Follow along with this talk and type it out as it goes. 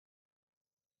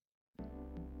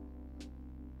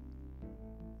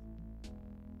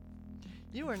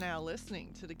You are now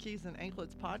listening to the Keys and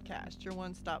Anklets podcast, your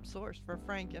one-stop source for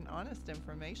frank and honest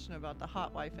information about the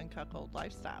hot wife and cuckold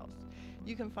lifestyles.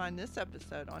 You can find this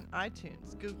episode on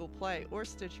iTunes, Google Play, or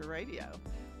Stitcher Radio,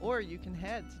 or you can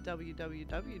head to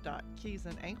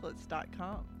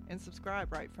www.keysandanklets.com and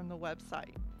subscribe right from the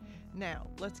website. Now,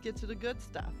 let's get to the good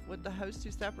stuff with the host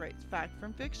who separates fact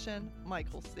from fiction,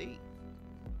 Michael C.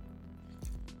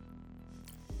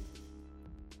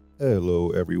 Hello,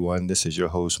 everyone. This is your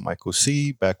host, Michael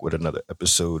C., back with another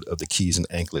episode of the Keys and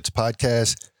Anklets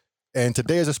podcast. And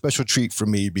today is a special treat for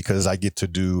me because I get to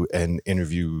do an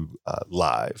interview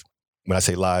live. When I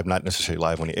say live, not necessarily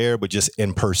live on the air, but just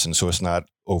in person. So it's not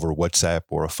over WhatsApp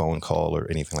or a phone call or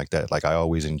anything like that. Like I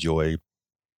always enjoy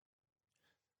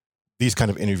these kind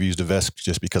of interviews the best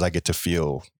just because I get to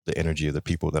feel the energy of the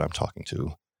people that I'm talking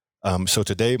to. So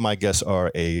today my guests are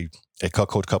a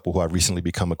cuckold couple who I've recently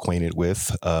become acquainted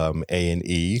with, A and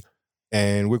E,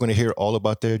 and we're going to hear all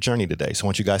about their journey today. So why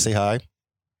don't you guys say hi?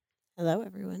 Hello,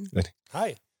 everyone.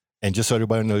 Hi. And just so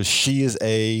everybody knows, she is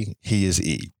A, he is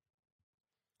E.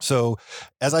 So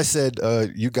as I said,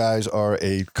 you guys are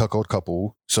a cuckold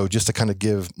couple. So just to kind of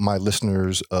give my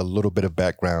listeners a little bit of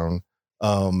background,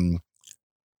 how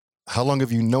long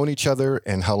have you known each other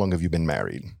and how long have you been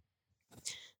married?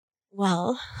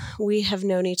 Well, we have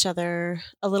known each other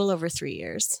a little over 3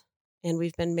 years, and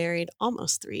we've been married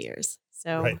almost 3 years.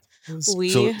 So Right. we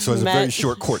So it's a very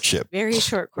short courtship. Very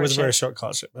short It was a courtship. very short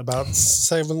courtship, about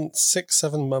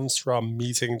 7 months from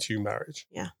meeting to marriage.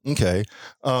 Okay.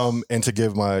 And to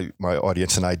give my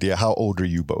audience an idea, how old are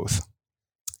you both?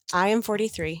 I am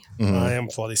 43. Mhm. I am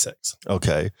 46.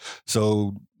 Okay.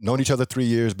 So known each other 3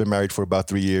 years, been married for about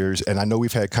 3 years. And I know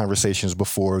we've had conversations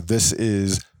before. This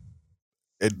is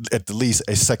at the least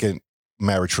a second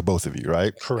marriage for both of you,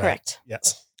 right? Correct.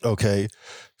 Yes. Okay.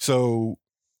 So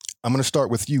I'm going to start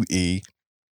with you, E.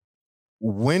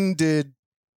 When did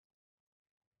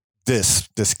this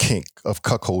kink of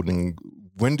cuckolding,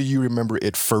 when do you remember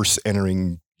it first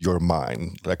entering your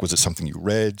mind? Like, was it something you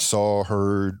read, saw,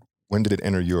 heard? When did it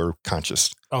enter your conscious?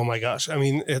 Oh my gosh. I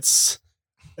mean, that's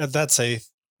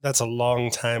a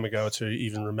long time ago to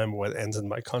even remember what entered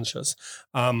my conscious.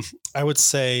 I would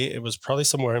say it was probably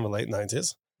somewhere in the late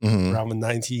 90s, Mhm. around the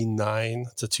 99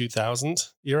 to 2000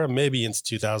 era, maybe into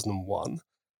 2001,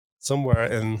 somewhere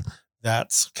in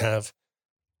that kind of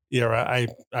era.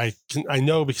 I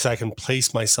know because I can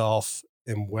place myself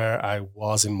in where I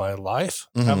was in my life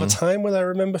at the time when I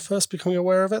remember first becoming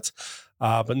aware of it,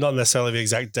 but not necessarily the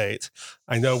exact date.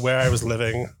 I know where I was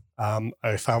living.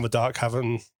 I found the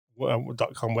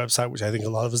darkhaven.com website, which I think a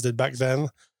lot of us did back then.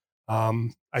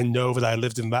 I know that I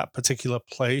lived in that particular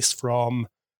place from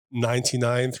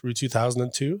 99 through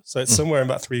 2002. So it's somewhere in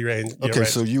that year range. Okay,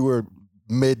 so you were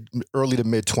early to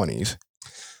mid 20s.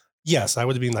 Yes, I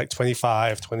would have been like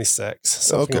 25, 26,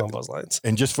 something along those lines.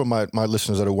 And just for my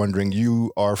listeners that are wondering,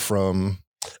 you are from?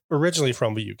 Originally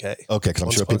from the UK. Okay, because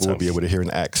I'm sure people will be able to hear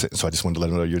an accent. So I just wanted to let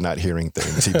them know you're not hearing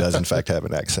things. He does, in fact, have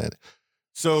an accent.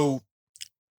 So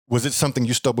was it something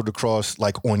you stumbled across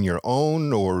like on your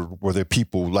own, or were there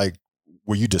people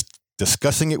were you just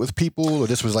discussing it with people, or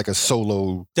this was like a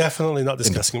solo? Definitely not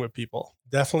discussing it with people.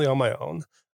 Definitely on my own.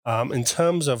 In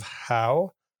terms of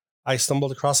how I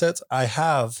stumbled across it, I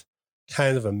have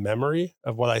kind of a memory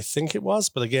of what I think it was.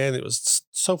 But again, it was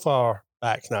so far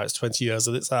back now, it's 20 years,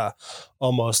 that it's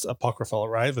almost apocryphal,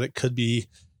 right? But it could be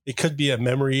a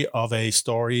memory of a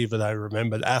story that I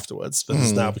remembered afterwards, but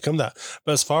it's now become that.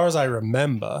 But as far as I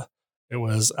remember,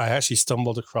 I actually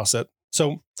stumbled across it.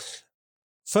 So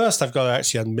first, I've got to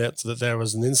actually admit that there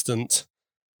was an instant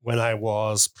when I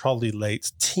was probably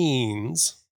late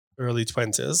teens, early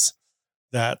 20s,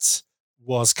 that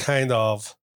was kind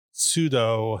of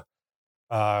pseudo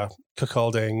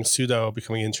cuckolding, pseudo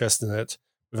becoming interested in it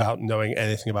without knowing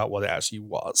anything about what it actually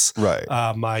was. Right.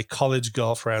 My college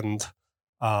girlfriend,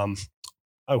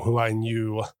 who I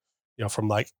knew, from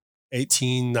like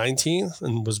 18, 19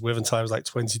 and was with until I was like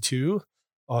 22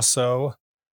 or so.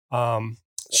 I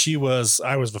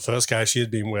was the first guy she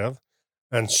had been with,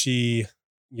 and she,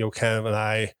 and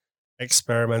I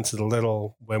experimented a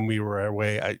little when we were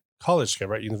away at college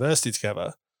together, at university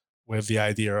together, with the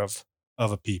idea of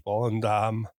other people. And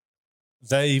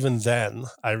even then,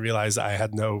 I realized I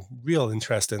had no real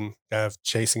interest in kind of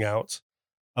chasing out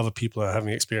other people and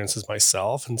having experiences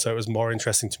myself. And so it was more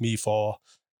interesting to me for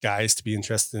guys to be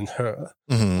interested in her.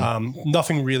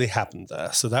 Nothing really happened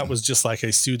there. So that was just like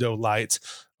a pseudo light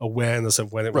awareness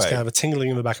of when it was kind of a tingling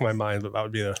in the back of my mind, but that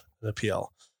would be an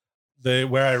appeal.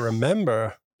 Where I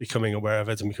remember becoming aware of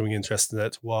it and becoming interested in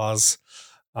it was,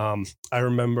 I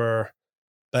remember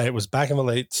But it was back in the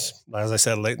late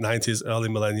 90s, early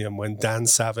millennium, when Dan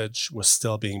Savage was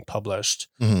still being published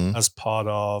as part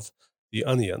of The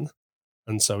Onion.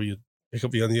 And so you pick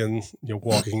up The Onion, you're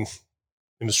walking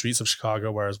in the streets of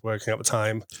Chicago where I was working at the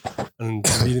time, and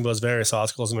reading those various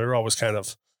articles, and they were always kind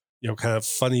of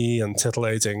funny and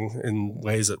titillating in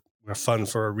ways that were fun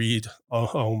for a read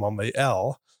home on the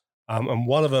L. And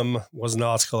one of them was an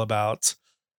article about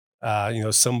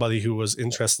somebody who was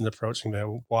interested in approaching their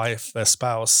wife, their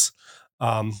spouse,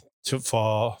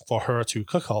 for her to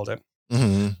cuckold him.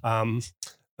 And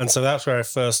so that's where I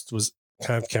first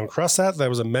came across that. There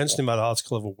was a mention in that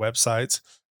article of a website,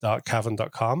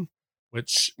 darkcavern.com,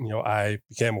 which I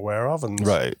became aware of, and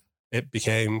it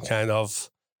became kind of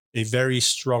a very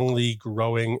strongly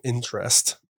growing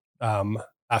interest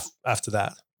after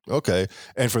that. Okay.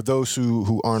 And for those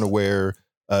who aren't aware,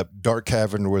 Dark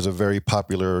Cavern was a very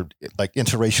popular, like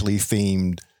interracially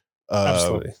themed.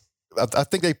 Absolutely. I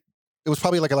think it was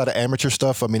probably like a lot of amateur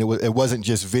stuff. I mean, it wasn't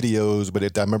just videos, but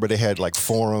I remember they had like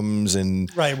forums and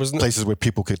places where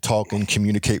people could talk and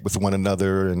communicate with one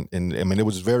another. And I mean, it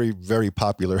was very, very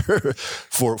popular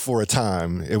for a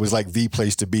time. It was like the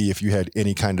place to be if you had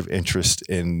any kind of interest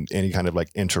in any kind of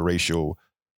like interracial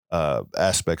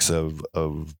aspects of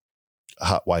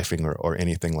hot wifing or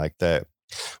anything like that.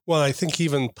 Well, I think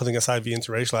even putting aside the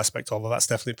interracial aspect, although that's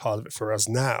definitely part of it for us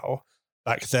now,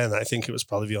 back then I think it was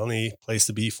probably the only place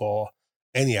to be for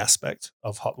any aspect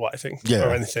of hot wifing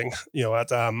or anything, at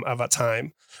that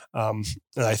time. And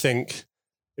I think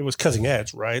it was cutting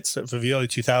edge, right? So for the early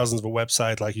 2000s, the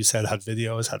website, like you said, had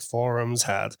videos, had forums,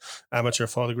 had amateur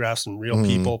photographs and real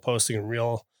people posting and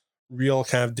real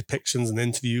kind of depictions and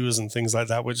interviews and things like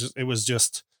that, which it was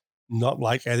just not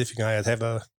like anything I had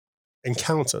ever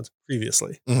encountered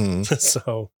previously.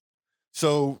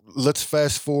 So let's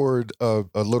fast forward a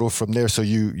little from there. So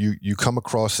you come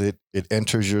across it, it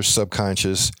enters your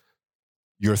subconscious,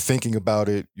 you're thinking about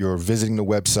it, you're visiting the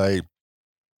website.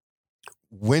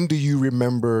 When do you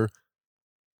remember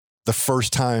the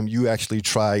first time you actually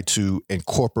tried to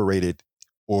incorporate it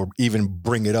or even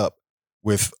bring it up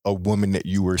with a woman that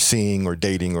you were seeing or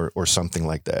dating or something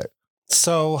like that?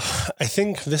 So I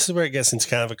think this is where it gets into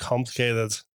kind of a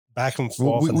complicated back and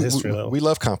forth in history. We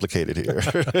love complicated here.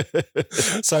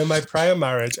 So in my prior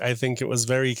marriage, I think it was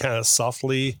very kind of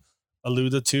softly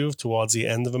alluded to towards the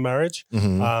end of the marriage.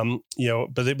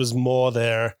 But it was more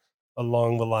there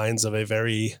along the lines of a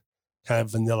very kind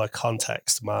of vanilla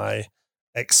context. My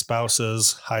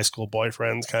ex-spouse's high school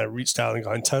boyfriend kind of reached out and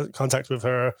got in contact with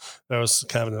her. There was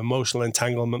kind of an emotional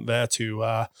entanglement there,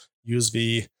 to use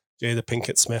the Jada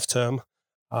Pinkett Smith term.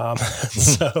 But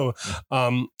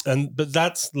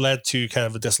that led to kind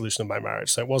of a dissolution of my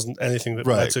marriage. So it wasn't anything that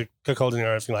led to cuckolding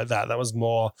or anything like that. That was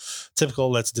more typical,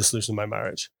 led to dissolution of my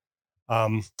marriage.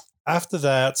 After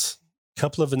that, a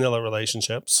couple of vanilla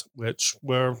relationships, which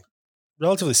were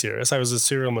relatively serious. I was a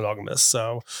serial monogamist.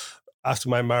 So after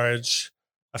my marriage,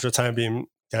 after a time being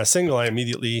kind of single, I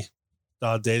immediately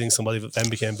started dating somebody that then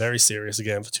became very serious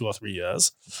again for 2 or 3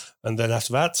 years. And then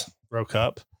after that, broke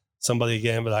up. Somebody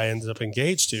again that I ended up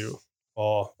engaged to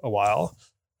for a while.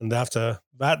 And after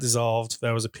that dissolved,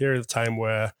 there was a period of time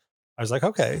where I was like,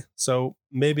 okay, so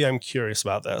maybe I'm curious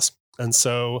about this. And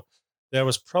so there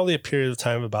was probably a period of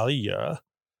time of about a year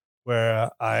where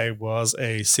I was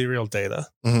a serial dater.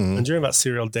 And during that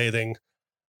serial dating,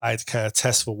 I'd kind of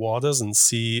test the waters and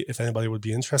see if anybody would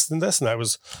be interested in this. And I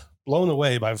was blown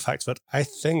away by the fact that I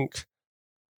think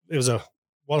it was a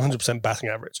 100% batting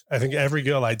average. I think every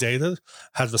girl I dated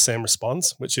had the same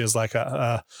response, which is like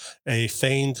a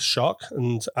feigned shock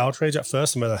and outrage at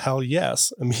first, and then a hell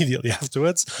yes immediately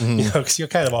afterwards. Because you're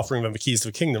kind of offering them the keys to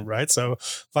the kingdom, right? So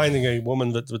finding a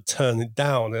woman that would turn it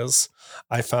down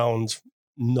I found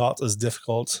not as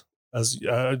difficult as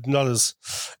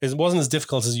it wasn't as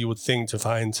difficult as you would think to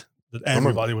find that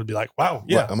everybody would be like, wow,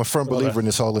 yeah. I'm a firm believer in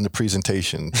it's all in the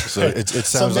presentation. So it sounds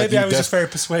so maybe like I was just very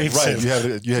persuasive.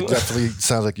 Right. You had definitely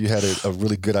sounds like you had a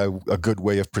really good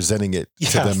way of presenting it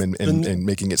to them and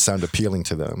making it sound appealing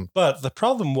to them. But the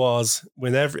problem was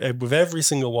with every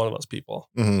single one of those people,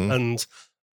 and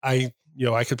I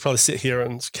could probably sit here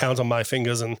and count on my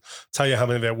fingers and tell you how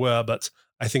many there were, but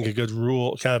I think a good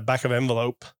rule, kind of back of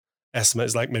envelope estimate,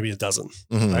 is like maybe a dozen,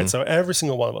 right? So every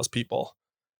single one of those people,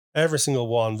 every single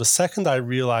one, the second I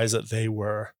realized that they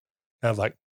were kind of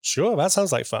like, sure, that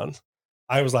sounds like fun,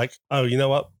 I was like, oh, you know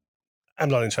what? I'm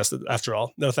not interested after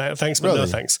all. No thanks, but no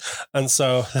thanks. And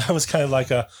so that was kind of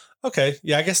like okay,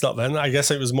 yeah, I guess not then. I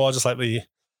guess it was more just like the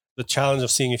challenge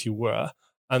of seeing if you were.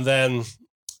 And then,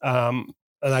 and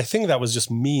I think that was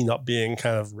just me not being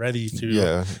kind of ready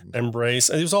to embrace.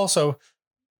 And it was also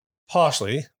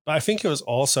partially, but I think it was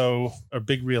also a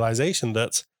big realization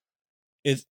that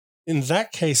in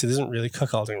that case, it isn't really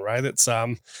cuckolding, right? It's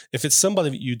if it's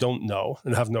somebody that you don't know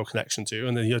and have no connection to,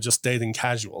 and then you're just dating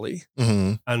casually,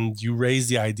 and you raise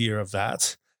the idea of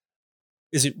that,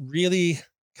 is it really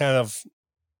kind of,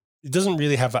 it doesn't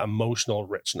really have that emotional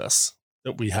richness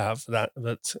that we have, that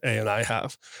A and I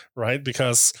have, right?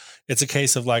 Because it's a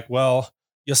case of like, well,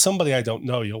 you're somebody I don't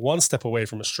know. You're one step away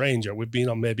from a stranger. We've been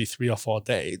on maybe 3 or 4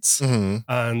 dates.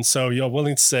 And so you're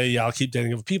willing to say, yeah, I'll keep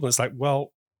dating other people. It's like,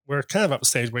 well, we're kind of at the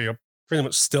stage where you're pretty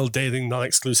much still dating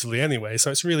non-exclusively anyway.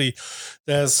 So it's really,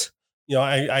 there's,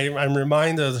 I'm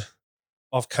reminded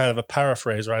of kind of a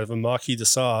paraphrase, right, of a Marquis de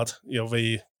Sade,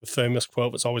 the famous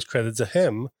quote that's always credited to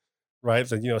him, right,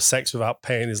 that, sex without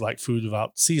pain is like food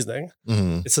without seasoning.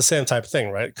 It's the same type of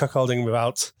thing, right? Cuckolding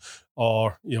without,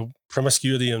 or,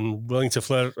 promiscuity and willing to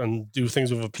flirt and do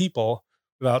things with other people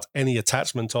without any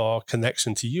attachment or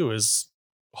connection to you is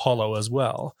hollow as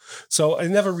well. So I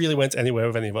never really went anywhere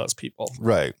with any of those people.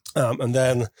 Right. And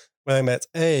then when I met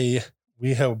A,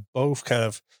 we have both kind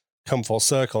of come full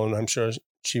circle, and I'm sure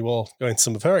she will go into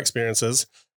some of her experiences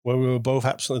where we were both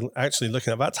actually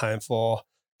looking at that time for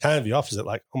kind of the opposite.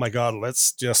 Like, oh my God,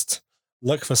 let's just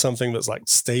look for something that's like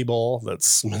stable,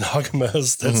 that's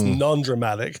monogamous, that's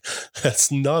non-dramatic,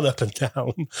 that's not up and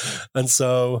down. And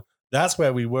so that's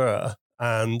where we were.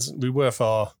 And we were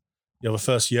for, the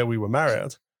first year we were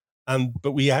married.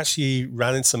 But we actually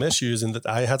ran into some issues in that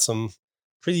I had some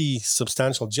pretty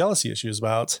substantial jealousy issues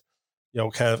about,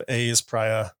 kind of A's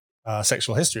prior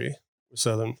sexual history with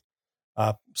certain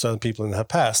people in her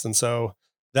past. And so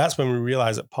that's when we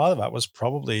realized that part of that was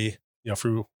probably,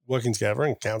 through working together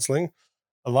and counseling,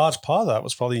 a large part of that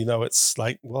was probably, it's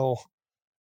like, well,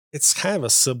 it's kind of a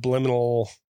subliminal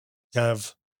kind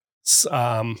of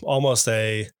almost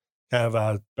a kind of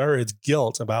a buried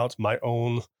guilt about my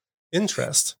own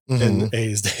interest in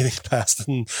A's dating past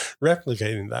and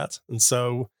replicating that. And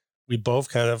so we both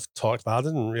kind of talked about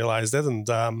it and realized it. And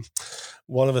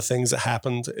one of the things that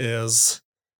happened is,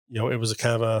 it was a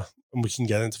kind of and we can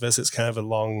get into this, it's kind of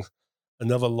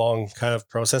another long kind of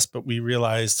process, but we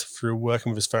realized through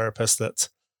working with his therapist that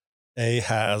A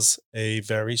has a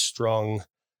very strong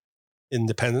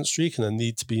independent streak and a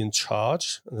need to be in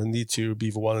charge and a need to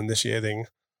be the one initiating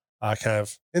kind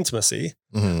of intimacy.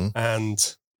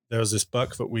 And there was this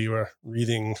book that we were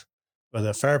reading where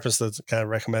the therapist that kind of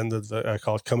recommended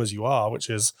called Come As You Are, which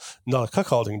is not a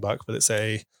cuckolding book, but it's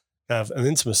a kind of an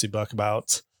intimacy book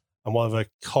about, and one of the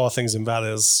core things in that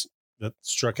is that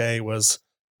struck A was,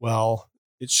 well,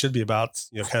 it should be about,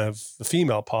 kind of the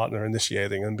female partner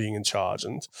initiating and being in charge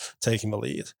and taking the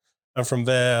lead. And from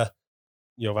there,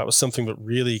 that was something that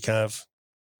really kind of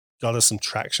got us some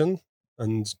traction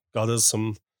and got us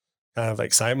some kind of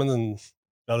excitement and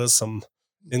got us some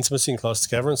intimacy and close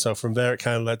together. And so from there, it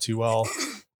kind of led to, well,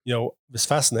 this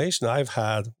fascination I've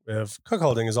had with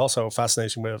cuckolding is also a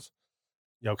fascination with,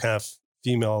 kind of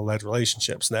female-led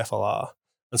relationships and FLR.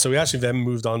 And so we actually then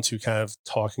moved on to kind of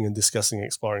talking and discussing and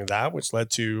exploring that, which led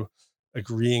to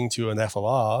agreeing to an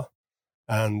FLR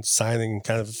and signing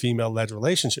kind of a female-led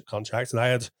relationship contract. And I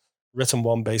had written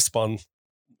one based upon,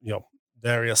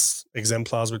 various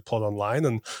exemplars we'd put online.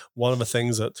 And one of the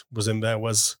things that was in there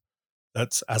was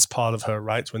that as part of her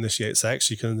right to initiate sex,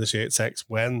 she can initiate sex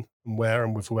when and where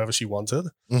and with whoever she wanted.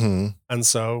 And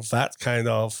so that kind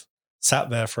of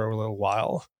sat there for a little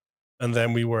while. And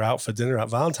then we were out for dinner at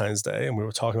Valentine's Day and we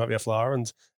were talking about the FLR,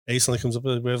 and A suddenly comes up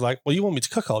with like, well, you want me to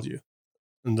cuckold you?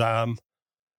 And part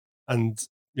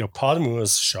of me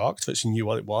was shocked that she knew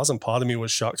what it was. And part of me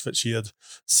was shocked that she had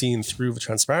seen through the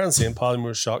transparency. And part of me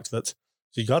was shocked that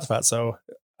she got that. So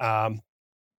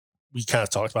we kind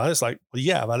of talked about it. It's like, well,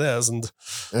 yeah, that is. And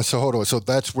so hold on. So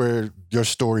that's where your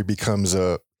story becomes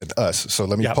an us. So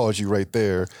let me pause you right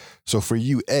there. So for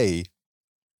you, A,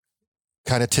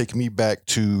 kind of take me back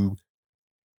to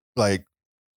like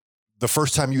the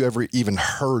first time you ever even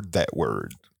heard that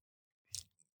word.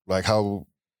 Like how?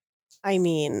 I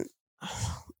mean,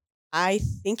 I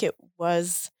think it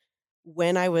was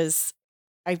when I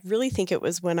really think it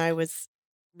was when I was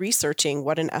researching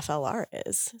what an FLR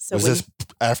is. So was this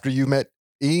after you met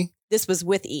E? This was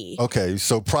with E. Okay.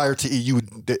 So prior to E,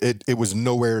 it was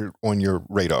nowhere on your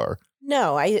radar.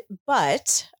 No,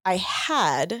 but I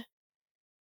had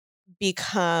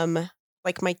become,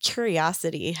 like, my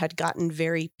curiosity had gotten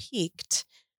very piqued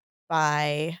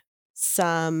by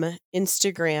some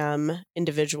Instagram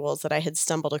individuals that I had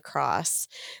stumbled across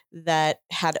that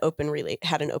had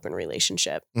an open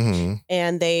relationship.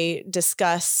 And they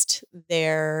discussed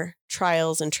their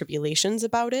trials and tribulations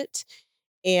about it.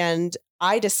 And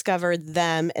I discovered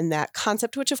them and that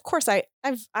concept, which of course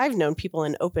I've known people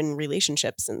in open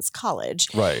relationships since college.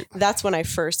 Right. That's when I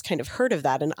first kind of heard of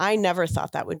that. And I never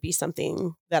thought that would be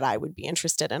something that I would be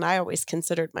interested in. I always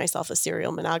considered myself a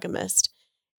serial monogamist.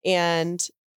 And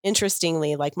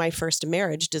interestingly, like my first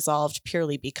marriage dissolved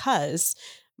purely because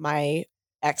my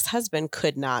ex-husband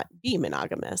could not be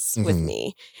monogamous with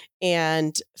me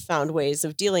and found ways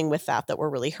of dealing with that were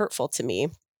really hurtful to me.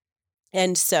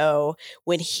 And so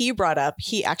when he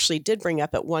actually did bring up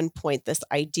at one point this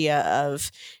idea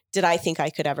of, did I think I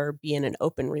could ever be in an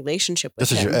open relationship with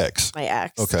him? This is your ex? My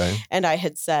ex. Okay. And I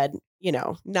had said,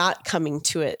 not coming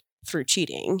to it through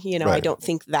cheating, Right. I don't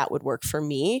think that would work for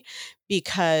me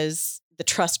because the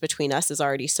trust between us is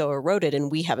already so eroded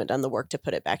and we haven't done the work to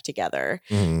put it back together.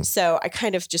 So I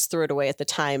kind of just threw it away at the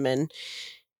time. And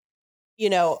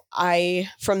I,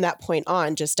 from that point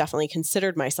on, just definitely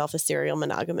considered myself a serial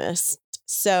monogamist.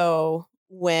 So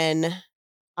when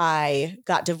I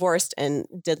got divorced and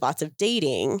did lots of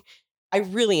dating, I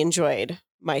really enjoyed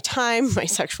my time, my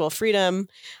sexual freedom.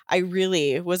 I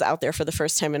really was out there for the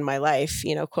first time in my life,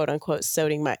 quote unquote,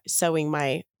 sowing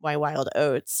my wild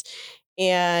oats.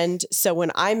 And so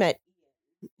when I met,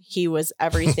 he was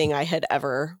everything I had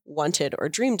ever wanted or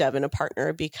dreamed of in a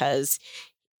partner, because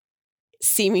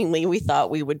seemingly we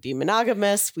thought we would be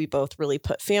monogamous. We both really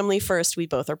put family first. We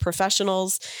both are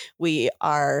professionals. We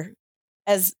are,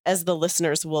 as the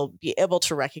listeners will be able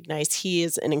to recognize, he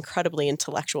is an incredibly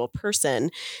intellectual person.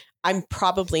 I'm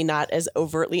probably not as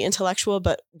overtly intellectual,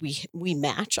 but we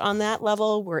match on that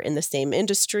level. We're in the same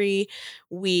industry.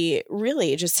 We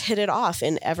really just hit it off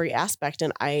in every aspect.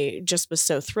 And I just was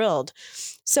so thrilled.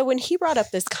 So when he brought up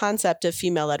this concept of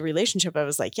female-led relationship, I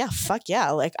was like, yeah, fuck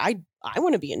yeah. Like I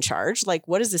want to be in charge. Like,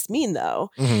 what does this mean though?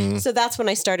 So that's when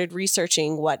I started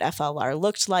researching what FLR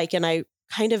looked like. And I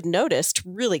kind of noticed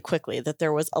really quickly that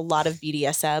there was a lot of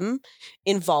BDSM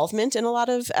involvement in a lot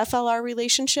of FLR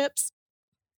relationships.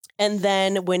 And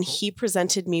then when he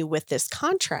presented me with this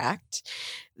contract,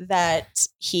 that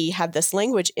he had this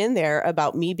language in there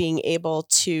about me being able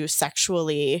to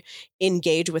sexually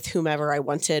engage with whomever I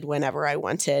wanted, whenever I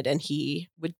wanted, and he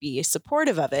would be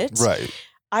supportive of it. Right.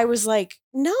 I was like,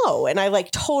 no. And I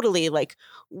totally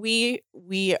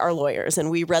we are lawyers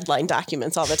and we redline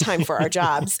documents all the time for our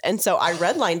jobs. And so I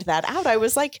redlined that out. I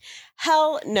was like,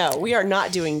 hell no, we are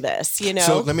not doing this,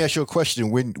 So let me ask you a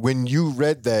question. When you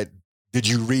read that, did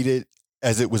you read it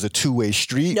as it was a two-way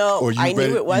street? No, or you I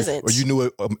knew it wasn't. Or you knew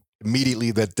it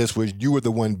immediately that you were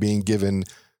the one being given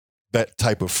that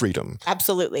type of freedom?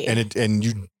 Absolutely. And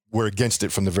you were against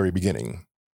it from the very beginning?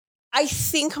 I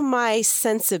think my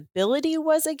sensibility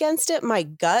was against it. My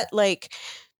gut,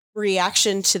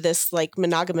 reaction to this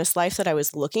monogamous life that I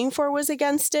was looking for was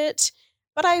against it.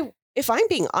 But if I'm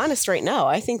being honest right now,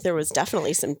 I think there was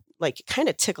definitely some kind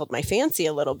of tickled my fancy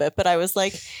a little bit, but I was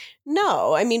like,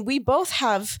 no, I mean, we both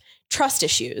have trust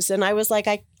issues. And I was like,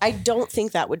 I don't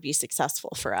think that would be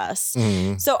successful for us.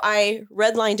 So I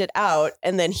redlined it out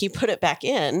and then he put it back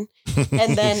in.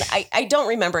 And then I don't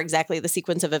remember exactly the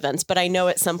sequence of events, but I know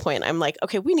at some point I'm like,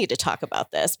 okay, we need to talk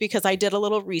about this, because I did a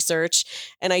little research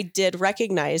and I did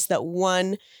recognize that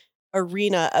one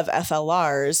arena of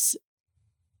FLRs,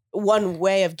 one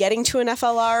way of getting to an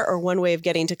FLR or one way of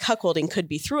getting to cuckolding could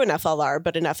be through an FLR,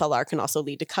 but an FLR can also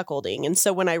lead to cuckolding. And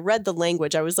so when I read the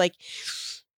language, I was like,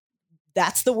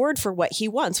 that's the word for what he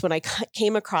wants. When I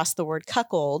came across the word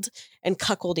cuckold and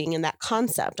cuckolding in that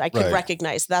concept, I could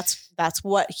recognize that's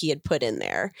what he had put in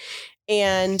there.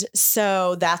 And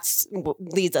so that's what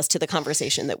leads us to the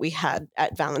conversation that we had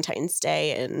at Valentine's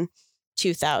Day in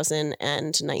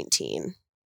 2019.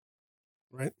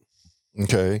 Right.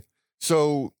 Okay.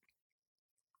 So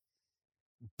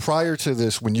prior to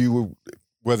this, when you were,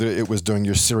 whether it was during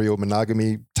your serial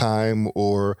monogamy time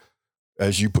or,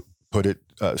 as you put it,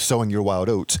 sowing your wild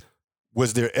oats,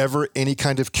 was there ever any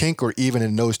kind of kink, or even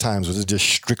in those times, was it just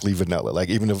strictly vanilla? Like,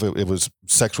 even if it was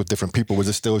sex with different people, was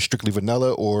it still strictly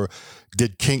vanilla, or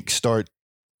did kink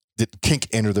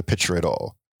enter the picture at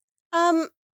all?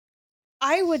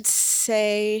 I would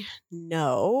say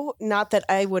no, not that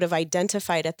I would have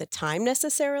identified at the time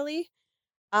necessarily.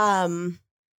 I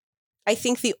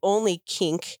think the only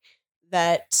kink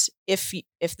that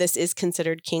if this is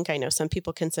considered kink, I know some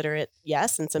people consider it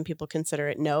yes and some people consider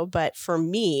it no, but for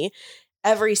me,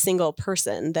 every single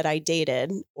person that I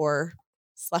dated or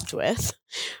slept with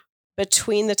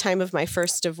between the time of my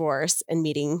first divorce and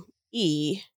meeting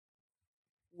E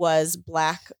was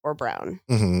black or brown.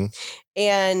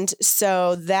 And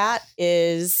so that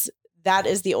is that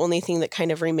is the only thing that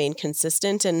kind of remained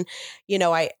consistent. And,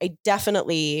 I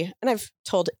definitely, and I've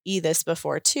told E this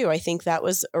before too, I think that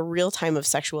was a real time of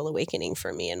sexual awakening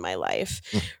for me in my life,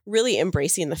 really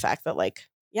embracing the fact that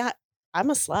I'm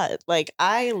a slut.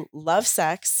 I love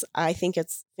sex. I think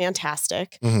it's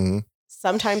fantastic. Mm-hmm.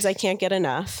 Sometimes I can't get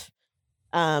enough.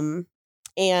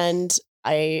 And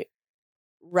I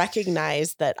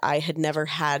recognized that I had never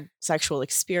had sexual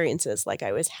experiences like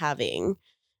I was having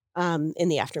in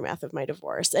the aftermath of my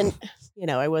divorce. And,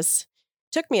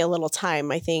 took me a little time,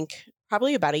 I think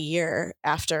probably about a year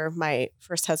after my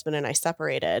first husband and I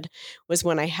separated was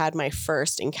when I had my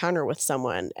first encounter with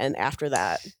someone. And after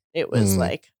that, it was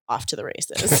off to the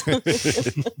races.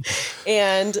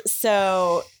 And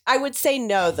so I would say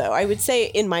no, though. I would say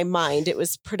in my mind, it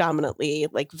was predominantly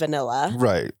vanilla.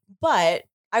 Right. But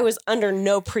I was under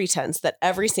no pretense that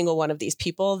every single one of these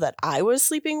people that I was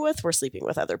sleeping with were sleeping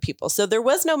with other people. So there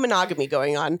was no monogamy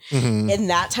going on. Mm-hmm. In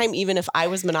that time, even if I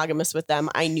was monogamous with them,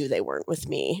 I knew they weren't with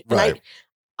me. Right. And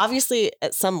obviously,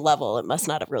 at some level, it must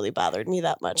not have really bothered me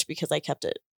that much because I kept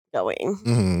it going.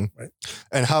 Mm-hmm. Right.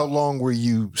 And how long were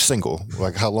you single?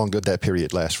 How long did that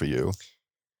period last for you?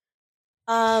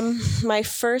 My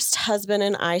first husband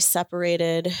and I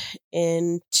separated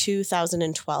in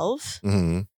 2012.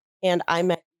 Mm-hmm. And I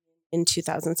met in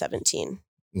 2017.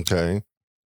 Okay.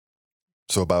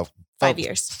 So about 5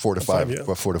 years. 4 to 5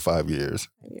 years. 4 to 5 years.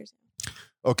 5 years.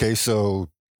 Okay.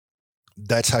 So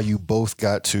that's how you both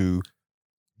got to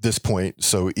this point.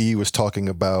 So E was talking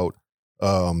about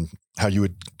how you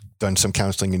had done some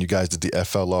counseling and you guys did the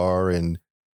FLR and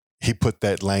he put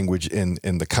that language in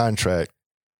the contract.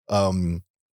 I'm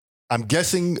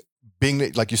guessing being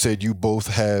that, like you said, you both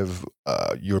have,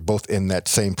 you're both in that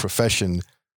same profession.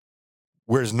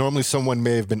 Whereas normally someone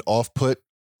may have been off-put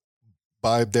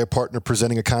by their partner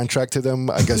presenting a contract to them.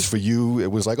 I guess for you,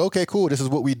 it was like, okay, cool. This is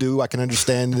what we do. I can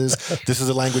understand this. This is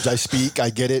a language I speak. I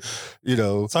get it.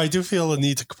 So I do feel a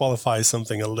need to qualify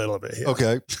something a little bit here.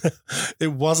 Okay.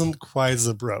 It wasn't quite as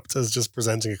abrupt as just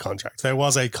presenting a contract. There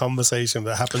was a conversation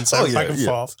that happened back and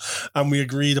forth. And we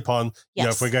agreed upon,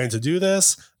 if we're going to do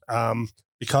this,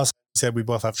 because we said we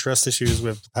both have trust issues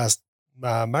with past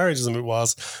marriages and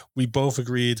we both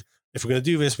agreed, if we're going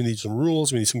to do this, we need some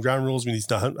rules, we need some ground rules, we need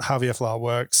to know how the FLR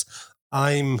works.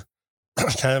 I'm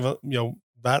kind of,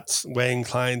 that way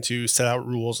inclined to set out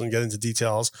rules and get into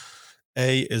details.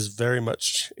 A is very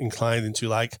much inclined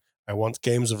into I want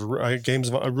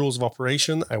rules of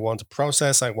operation. I want a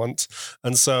process.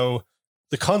 And so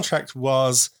the contract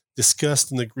was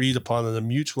discussed and agreed upon in a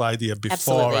mutual idea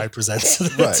before I presented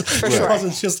it. Right. For It sure.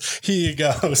 wasn't just, here you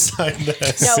go, sign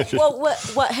this. No, well,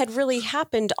 what had really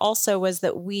happened also was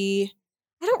that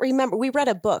I don't remember, we read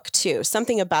a book too,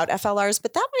 something about FLRs,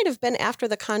 but that might have been after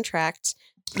the contract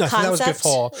No, I think that was concept.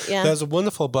 before. Yeah. There's a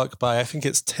wonderful book by, I think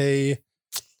it's Tay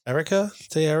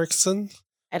Erickson.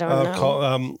 I don't know.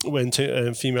 Called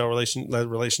female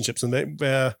relationships, and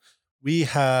where we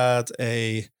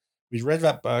read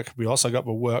that book. We also got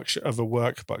the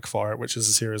workbook for it, which is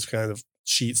a series of kind of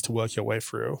sheets to work your way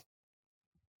through.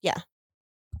 Yeah.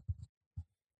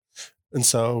 And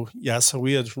so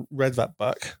we had read that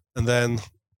book, and then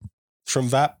from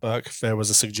that book, there was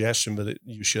a suggestion that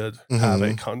you should have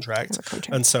a contract.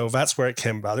 And so that's where it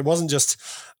came about. It wasn't just,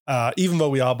 even though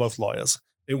we are both lawyers,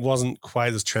 it wasn't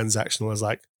quite as transactional as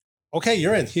okay,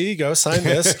 you're in. Here you go. Sign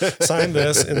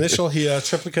this, initial here,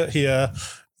 triplicate here,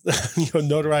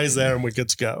 notarize there, and we're good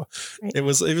to go. Right. It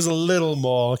was a little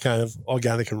more kind of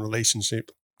organic and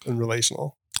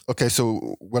relational. Okay,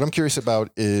 so what I'm curious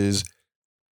about is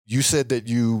you said that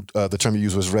you the term you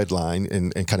used was red line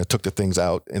and kind of took the things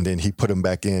out and then he put them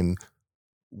back in.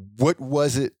 What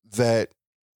was it that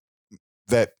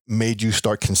made you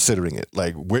start considering it?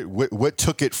 What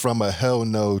took it from a hell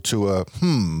no to a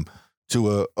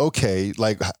to a okay?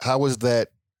 How was that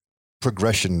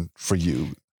progression for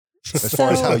you? As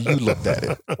far as how you looked at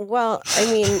it. Well, I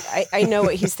mean, I know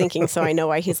what he's thinking, so I know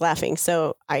why he's laughing.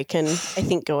 So I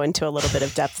think, go into a little bit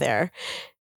of depth there.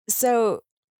 So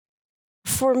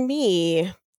for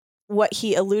me, what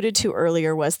he alluded to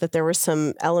earlier was that there were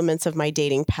some elements of my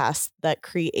dating past that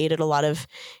created a lot of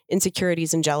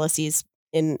insecurities and jealousies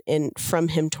from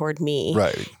him toward me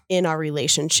in our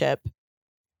relationship,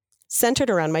 centered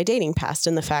around my dating past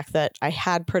and the fact that I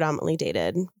had predominantly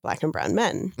dated Black and brown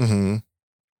men. Mm-hmm.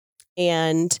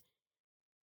 And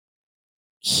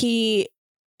he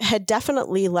had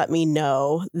definitely let me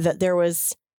know that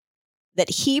that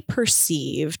he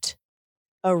perceived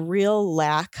a real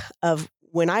lack of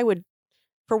when I would,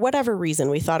 for whatever reason,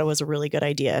 we thought it was a really good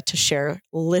idea to share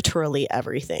literally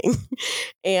everything.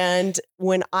 And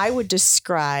when I would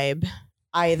describe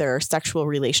either sexual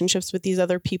relationships with these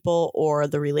other people or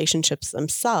the relationships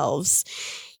themselves,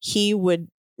 he would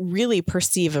really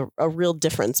perceive a real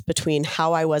difference between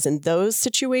how I was in those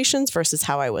situations versus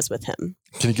how I was with him.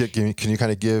 Can you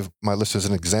kind of give my listeners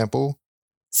an example?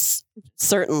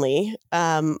 Certainly.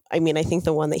 I mean, I think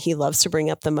the one that he loves to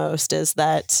bring up the most is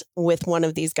that with one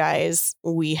of these guys,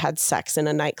 we had sex in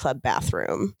a nightclub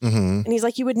bathroom. Mm-hmm. And he's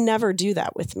like, you would never do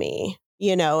that with me,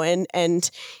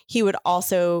 and he would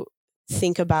also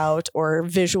think about or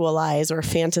visualize or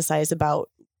fantasize about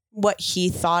what he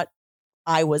thought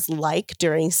I was like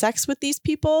during sex with these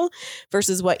people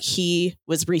versus what he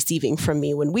was receiving from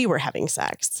me when we were having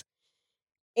sex.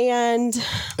 And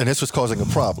this was causing a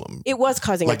problem. It was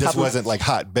causing a problem. This wasn't like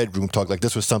hot bedroom talk. Like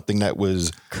this was something that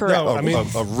was correct.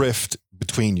 A rift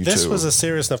between you two. This was a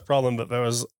serious enough problem that there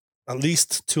was at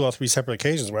least 2 or 3 separate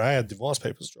occasions where I had divorce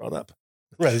papers drawn up,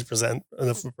 ready to present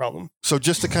enough of a problem. So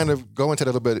just to kind of go into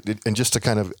that a little bit and just to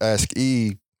kind of ask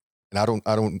E, and I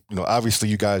don't, obviously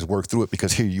you guys work through it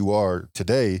because here you are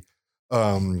today. But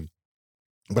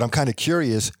I'm kind of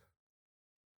curious,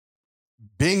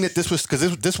 being that this was,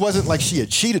 because this wasn't like she had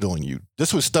cheated on you.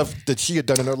 This was stuff that she had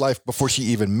done in her life before she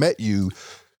even met you.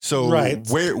 So right.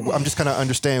 I'm just kind of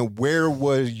understand, where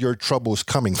was your troubles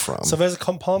coming from? So there's a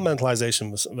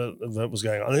compartmentalization that was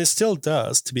going on. And it still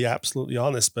does, to be absolutely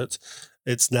honest, but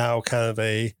it's now kind of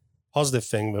a positive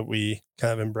thing that we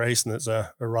kind of embrace, and it's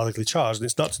erotically charged. And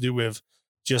it's not to do with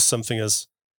just something as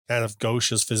kind of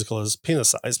gauche as physical as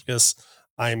penis size, because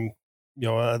I'm,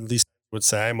 at least I would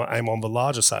say I'm on the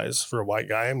larger size for a white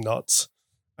guy. I'm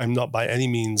not by any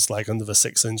means like under the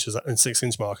 6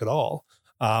 inch mark at all.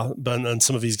 But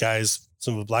some of these guys,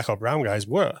 some of the black or brown guys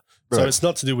were. Right. So it's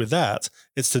not to do with that.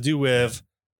 It's to do with,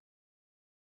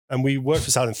 and we work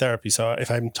this out in therapy. So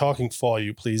if I'm talking for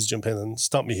you, please jump in and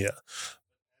stop me here.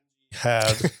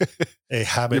 Had a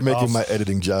habit. You're making my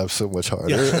editing job so much harder.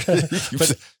 Yeah. You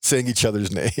keep saying each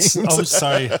other's names. Oh,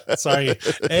 sorry.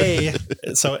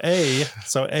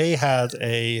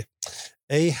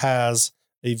 A has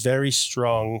a very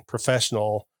strong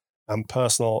professional and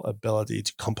personal ability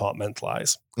to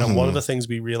compartmentalize. And one of the things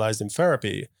we realized in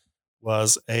therapy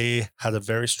was A had a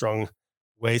very strong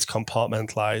way to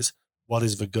compartmentalize what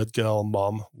is the good girl,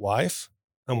 mom, wife,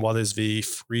 and what is the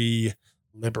free,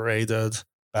 liberated,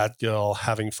 bad girl,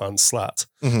 having fun slut.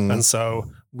 Mm-hmm. And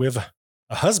so with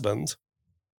a husband,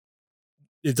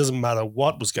 it doesn't matter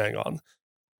what was going on.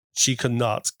 She could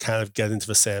not kind of get into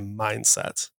the same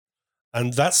mindset.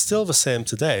 And that's still the same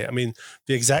today. I mean,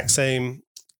 the exact same,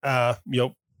 I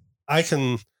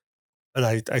can,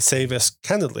 and I say this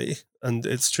candidly, and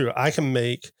it's true, I can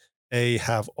make A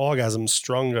have orgasms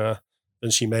stronger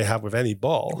than she may have with any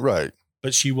ball. Right.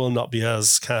 But she will not be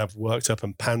as kind of worked up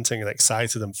and panting and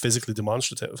excited and physically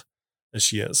demonstrative as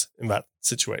she is in that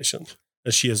situation,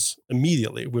 as she is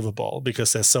immediately with a ball,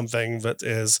 because there's something that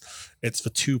it's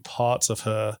the 2 parts of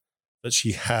her that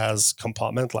she has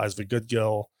compartmentalized, the good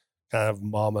girl kind of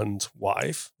mom and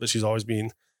wife that she's always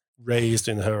been raised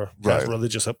in her kind of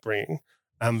religious upbringing,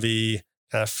 and the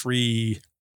kind of free,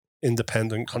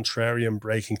 independent, contrarian,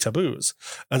 breaking taboos.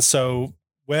 And so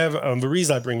the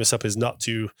reason I bring this up is not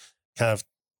to kind of,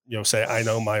 say, I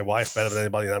know my wife better than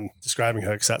anybody, and I'm describing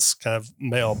her because that's kind of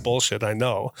male bullshit, I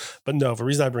know. But no, the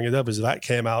reason I bring it up is that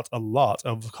came out a lot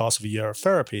over the course of a year of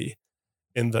therapy,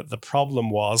 in that the problem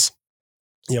was,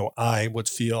 I would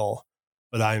feel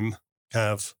that I'm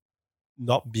kind of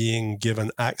not being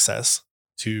given access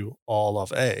to all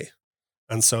of A.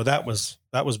 And so that was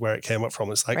where it came up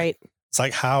from. It's like, It's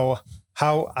like how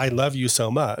I love you so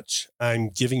much, I'm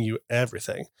giving you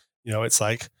everything. It's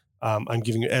like, I'm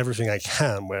giving you everything I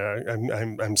can, where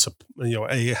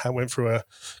I went through a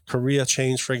career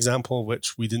change, for example,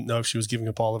 which we didn't know if she was giving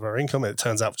up all of her income. And it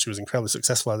turns out she was incredibly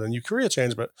successful at a new career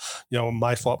change. But,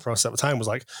 my thought process at the time was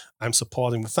like, I'm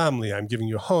supporting the family. I'm giving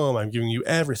you a home. I'm giving you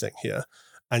everything here.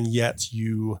 And yet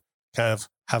you kind of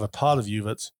have a part of you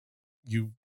that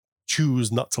you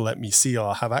choose not to let me see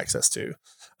or have access to.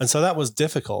 And so that was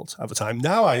difficult at the time.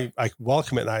 Now I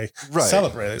welcome it and I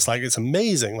celebrate it. It's like, it's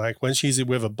amazing. Like when she's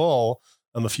with a ball,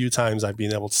 and the few times I've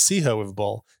been able to see her with a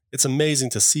ball, it's amazing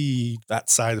to see that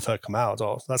side of her come out,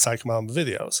 or that side come out in the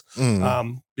videos.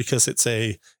 Because it's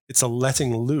a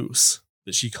letting loose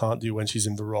that she can't do when she's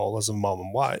in the role as a mom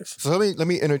and wife. So let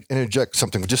me interject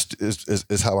something, just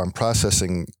is how I'm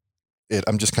processing it.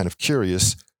 I'm just kind of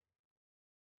curious.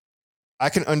 I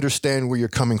can understand where you're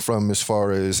coming from as far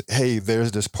as, hey,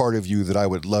 there's this part of you that I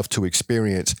would love to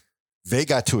experience. They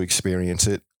got to experience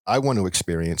it. I want to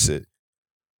experience it.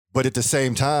 But at the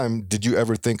same time, did you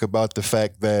ever think about the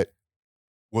fact that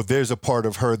well, there's a part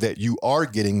of her that you are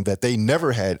getting that they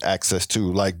never had access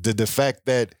to. Like the fact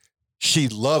that she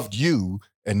loved you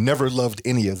and never loved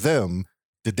any of them,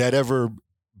 did that ever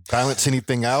balance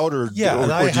anything out? Or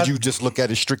did you just look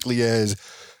at it strictly as,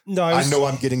 no, I know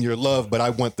I'm getting your love, but I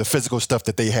want the physical stuff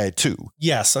that they had too?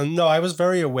 Yes. And no, I was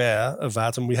very aware of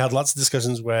that. And we had lots of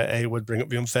discussions where A would bring up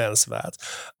the unfairness of that.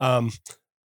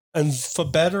 And for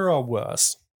better or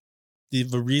worse,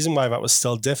 the reason why that was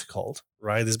still difficult,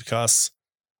 right, is because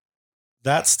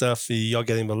that stuff, you're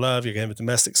getting the love, you're getting the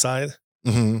domestic side.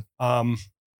 Mm-hmm.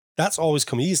 That's always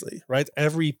come easily, right?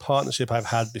 Every partnership I've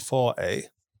had before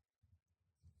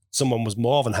someone was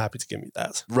more than happy to give me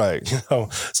that. Right.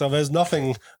 So there's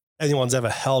nothing anyone's ever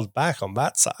held back on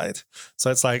that side. So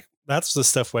it's like, that's the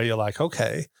stuff where you're like,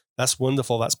 okay, that's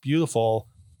wonderful, that's beautiful,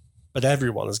 but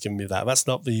everyone has given me that. That's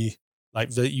not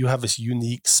you have this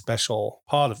unique, special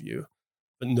part of you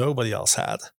that nobody else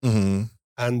had. Mm-hmm.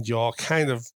 And you're kind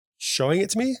of showing it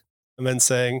to me and then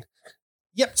saying,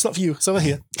 yep, it's not for you, it's over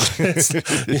here.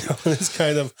 It's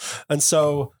kind of, and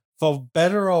so for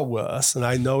better or worse, and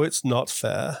I know it's not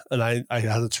fair, and I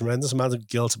had a tremendous amount of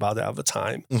guilt about it at the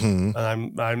time, mm-hmm.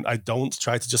 and I don't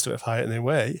try to justify it in any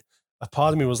way. A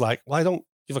part of me was like, well, I don't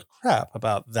give a crap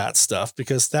about that stuff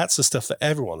because that's the stuff that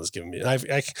everyone has given me.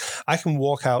 And I can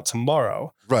walk out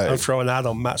tomorrow and throw an ad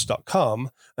on Match.com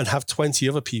and have 20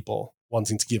 other people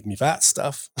wanting to give me that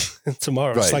stuff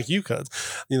tomorrow, just like you could,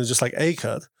 just like A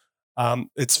could.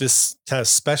 It's this kind of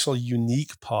special,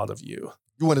 unique part of you.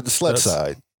 You wanted the slut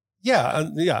side.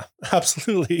 Yeah,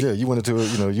 absolutely. Yeah, you wanted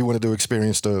to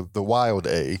experience the wild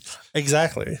A.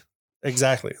 Exactly.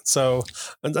 So,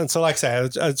 and so, like I say,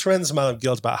 a tremendous amount of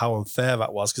guilt about how unfair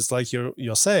that was, because like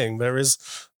you're saying, there is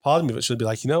part of me that should be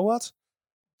like, you know what?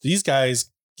 These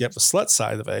guys get the slut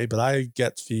side of A, but I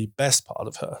get the best part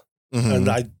of her.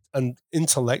 Mm-hmm. And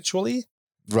intellectually,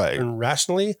 and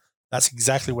rationally, that's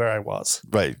exactly where I was.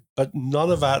 Right. But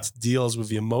none of that deals with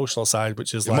the emotional side,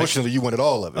 which is emotionally, you wanted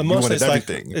all of it. You wanted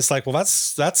everything. It's like, well, that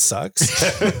sucks.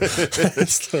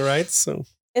 Right. So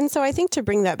I think to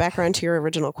bring that back around to your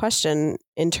original question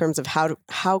in terms of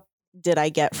how did I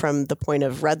get from the point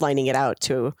of redlining it out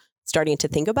to starting to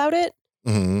think about it,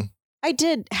 mm-hmm. I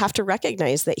did have to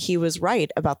recognize that he was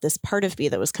right about this part of me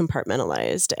that was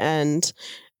compartmentalized. And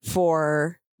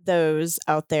for those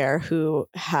out there who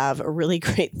have a really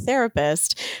great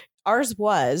therapist,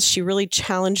 she really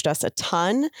challenged us a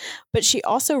ton, but she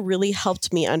also really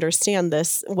helped me understand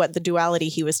what the duality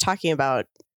he was talking about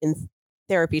in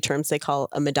therapy terms, they call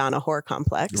a Madonna whore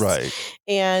complex. Right.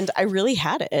 And I really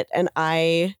had it. And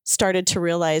I started to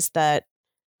realize that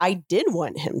I did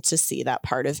want him to see that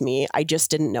part of me. I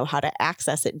just didn't know how to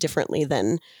access it differently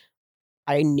than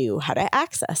I knew how to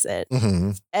access it.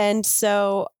 Mm-hmm. And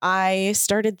so I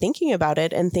started thinking about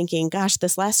it and thinking, gosh,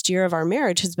 this last year of our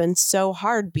marriage has been so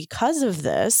hard because of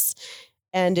this.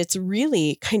 And it's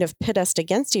really kind of pit us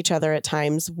against each other at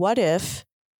times. What if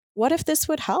this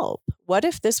would help? What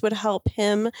if this would help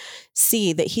him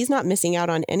see that he's not missing out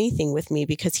on anything with me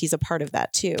because he's a part of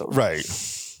that too? Right.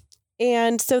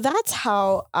 And so that's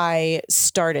how I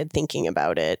started thinking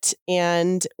about it.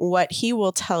 And what he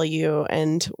will tell you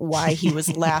and why he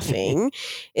was laughing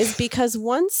is because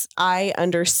once I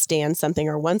understand something,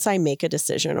 or once I make a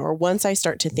decision, or once I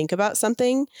start to think about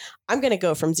something, I'm going to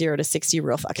go from 0 to 60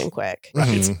 real fucking quick.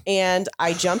 Right. And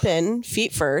I jump in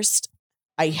feet first.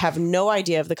 I have no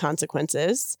idea of the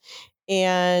consequences.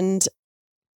 And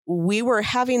we were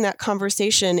having that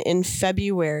conversation in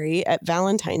February at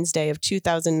Valentine's Day of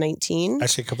 2019.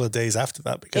 Actually, a couple of days after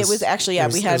that, because it was actually, it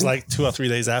was like 2 or 3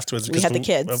 days afterwards. We had the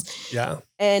kids. Yeah.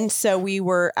 And so we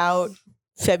were out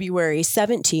February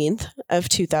 17th of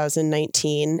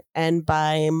 2019. And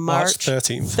by March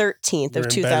 13th of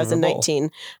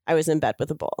 2019, I was in bed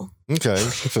with a bull. Okay.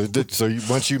 So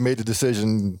once you made the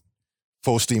decision,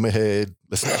 full steam ahead,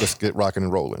 let's get rocking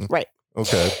and rolling. Right.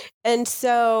 Okay. And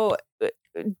so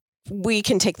we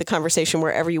can take the conversation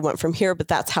wherever you want from here, but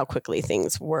that's how quickly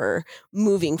things were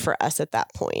moving for us at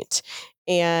that point.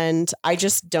 And I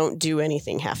just don't do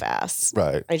anything half-ass.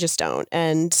 Right. I just don't.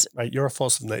 And right, you're a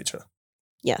force of nature.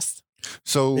 Yes.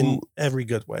 So in every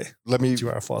good way, you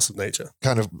are a force of nature.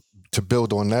 Kind of to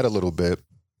build on that a little bit,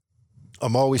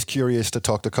 I'm always curious to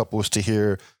talk to couples to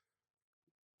hear.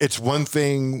 It's one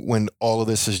thing when all of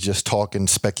this is just talk and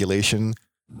speculation.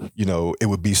 It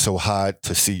would be so hot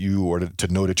to see you or to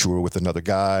know that you were with another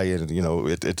guy. And,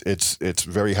 it's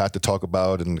very hot to talk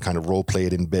about and kind of role play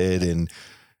it in bed and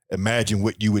imagine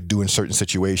what you would do in certain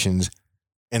situations.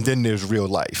 And then there's real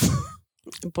life.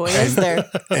 Boy, is there.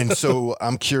 And so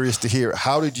I'm curious to hear,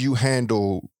 how did you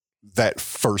handle that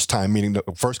first time? Meaning the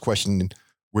first question,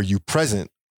 were you present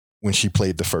when she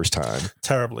played the first time?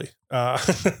 Terribly.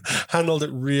 Handled it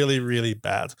really, really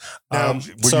bad.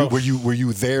 Were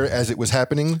you there as it was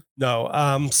happening?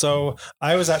 No. So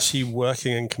I was actually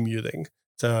working and commuting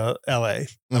to LA at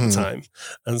the time.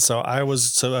 And so I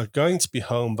was going to be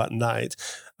home that night.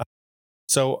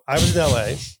 So I was in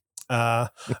LA.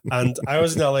 And I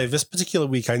was in LA this particular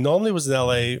week. I normally was in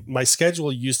LA. My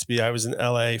schedule used to be I was in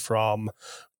LA from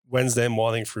Wednesday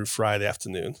morning through Friday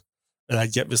afternoon. And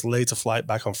I'd get this later flight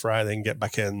back on Friday and get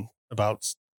back in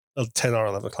about 10 or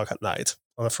 11 o'clock at night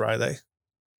on a Friday.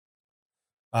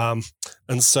 And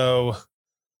so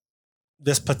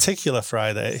this particular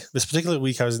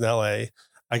week I was in LA,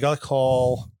 I got a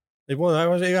call. It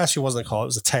actually wasn't a call. It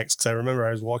was a text because I remember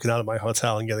I was walking out of my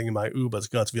hotel and getting in my Uber to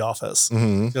go to the office.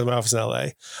 To go to my office in LA.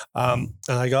 And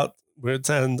I got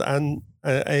and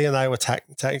A and I were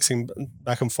texting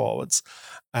back and forwards.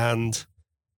 And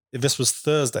this was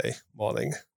Thursday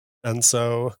morning. And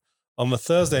so on the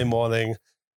Thursday morning,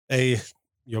 A,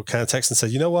 kind of text and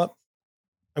said, you know what?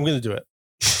 I'm going to do it.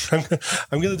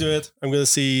 I'm going to do it. I'm going to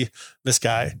see this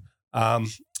guy.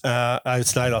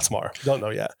 Tonight or tomorrow. Don't know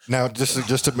yet. Now,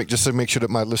 just to make sure that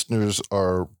my listeners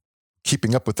are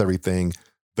keeping up with everything,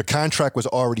 the contract was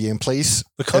already in place.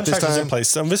 The contract was in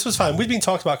place, and this was fine. We'd been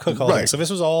talking about cuckolding, so this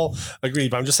was all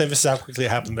agreed. But I'm just saying this is how quickly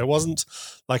it happened. There wasn't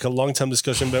like a long-term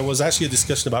discussion. There was actually a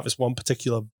discussion about this one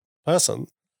particular person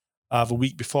the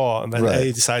week before, and then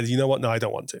A decided, you know what? No, I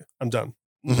don't want to. I'm done.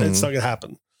 It's not going to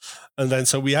happen. And then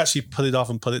so we actually put it off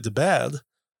and put it to bed.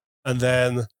 And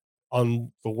then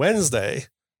on the Wednesday,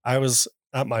 I was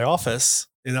at my office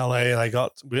in LA, and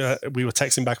we were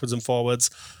texting backwards and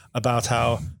forwards about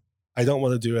how I don't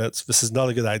want to do it. This is not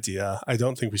a good idea. I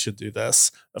don't think we should do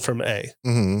this from A.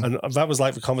 And that was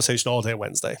like the conversation all day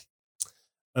Wednesday.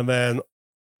 And then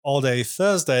all day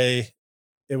Thursday,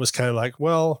 it was kind of like,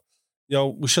 well,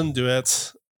 we shouldn't do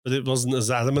it. But it wasn't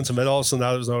as adamant. And then all of a sudden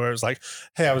out of nowhere, it was like,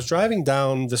 hey, I was driving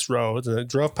down this road and I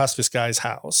drove past this guy's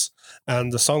house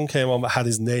and the song came on that had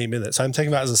his name in it. So I'm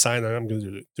taking that as a sign that I'm going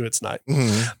to do it tonight.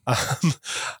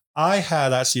 I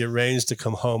had actually arranged to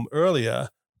come home earlier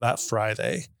that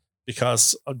Friday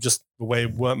because of just the way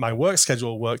my work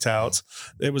schedule worked out.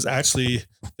 It was actually,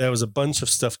 there was a bunch of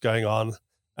stuff going on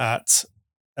at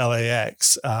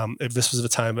LAX. This was the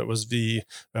time there was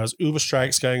Uber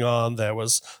strikes going on. There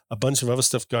was a bunch of other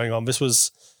stuff going on. It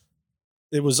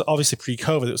was obviously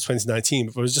pre-COVID. It was 2019,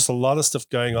 but there was just a lot of stuff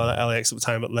going on at LAX at the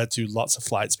time that led to lots of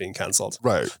flights being canceled.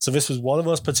 Right. So this was one of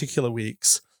those particular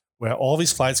weeks where all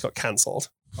these flights got canceled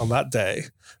on that day.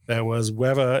 There was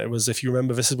weather. It was, if you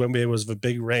remember, this is when there was the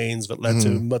big rains that led to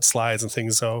mudslides and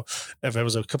things. So if there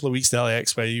was a couple of weeks in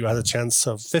LAX where you had a chance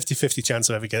of 50-50 chance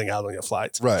of ever getting out on your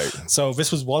flight. Right. So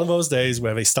this was one of those days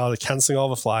where they started canceling all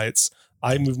the flights.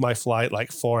 I moved my flight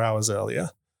like 4 hours earlier.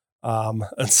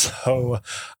 And so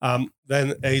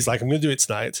then A's like, I'm going to do it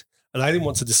tonight. And I didn't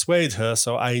want to dissuade her.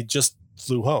 So I just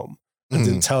flew home and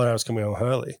didn't tell her I was coming home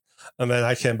early. And then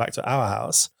I came back to our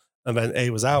house. And then A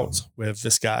was out with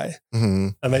this guy.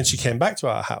 And then she came back to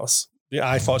our house.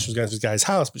 I thought she was going to this guy's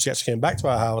house, but she actually came back to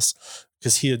our house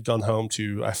because he had gone home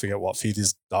to, I forget what, feed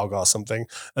his dog or something.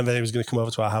 And then he was going to come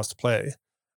over to our house to play.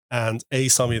 And A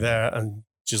saw me there and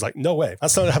she's like, no way,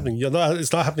 that's not happening.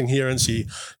 It's not happening here. And she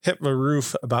hit the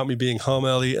roof about me being home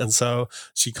early. And so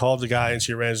she called the guy and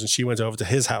she arranged and she went over to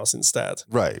his house instead.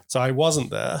 Right. So I wasn't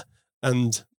there.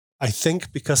 And I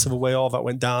think because of the way all that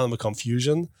went down and the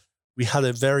confusion, we had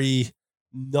a very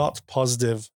not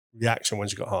positive reaction when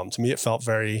she got home. To me, it felt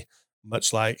very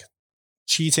much like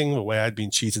cheating, the way I'd been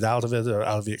cheated out of it or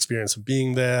out of the experience of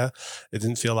being there. It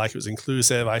didn't feel like it was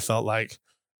inclusive. I felt like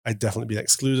I'd definitely been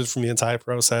excluded from the entire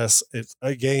process.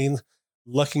 Again,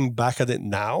 looking back at it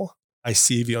now, I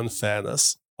see the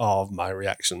unfairness of my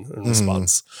reaction and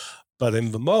response. But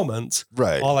in the moment,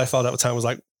 all I felt at the time was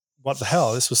like, what the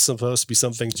hell? This was supposed to be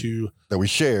something that we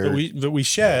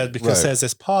shared because there's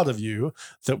this part of you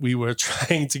that we were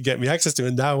trying to get me access to.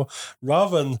 And now,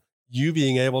 rather than you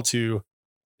being able to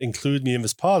include me in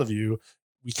this part of you,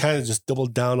 we kind of just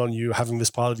doubled down on you having this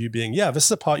part of you being, this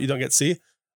is a part you don't get to see.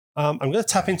 I'm going to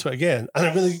tap into it again, and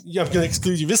I'm going to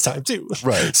exclude you this time too.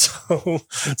 Right. So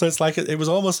it's like it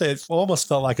almost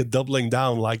felt like a doubling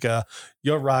down. Like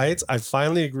you're right. I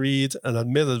finally agreed and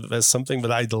admitted that there's something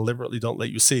that I deliberately don't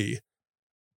let you see,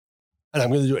 and I'm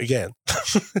going to do it again.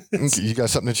 You got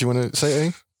something that you want to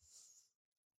say,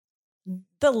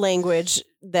 the language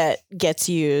that gets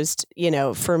used,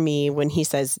 for me when he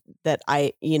says that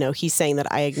he's saying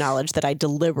that I acknowledge that I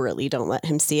deliberately don't let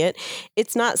him see it.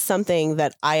 It's not something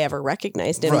that I ever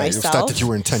recognized in myself. It's not that you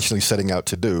were intentionally setting out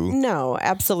to do. No,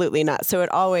 absolutely not. So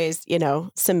it always,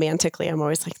 semantically, I'm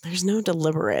always like, there's no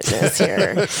deliberateness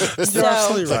here. You're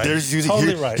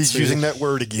absolutely right. He's using that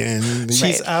word again.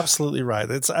 She's absolutely right.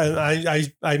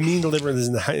 I mean deliberateness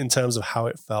in terms of how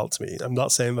it felt to me. I'm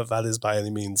not saying that is by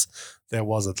any means there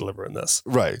was a deliberateness.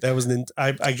 Right. There was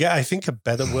I think a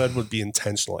better word would be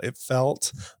intentional. It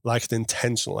felt like an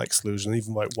intentional exclusion,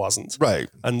 even though it wasn't. Right.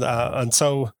 And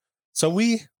so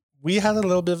we had a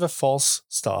little bit of a false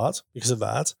start because of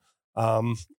that.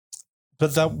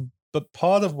 But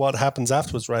part of what happens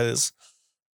afterwards, right, is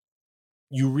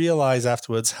you realize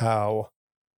afterwards how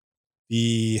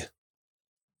the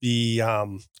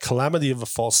calamity of a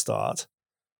false start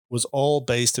was all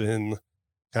based in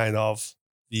kind of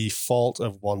the fault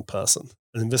of one person.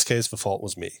 And in this case, the fault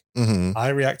was me. Mm-hmm. I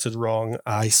reacted wrong.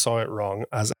 I saw it wrong,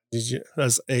 as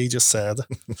A just said.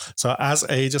 So as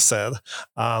A just said,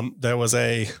 there was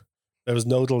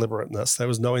no deliberateness. There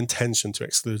was no intention to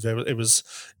exclude. It was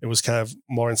kind of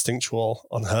more instinctual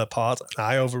on her part. And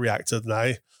I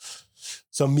overreacted.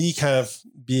 So me kind of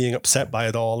being upset by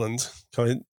it all, and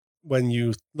when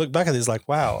you look back at it, it's like,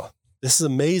 wow, this is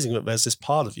amazing that there's this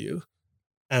part of you.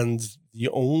 And the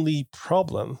only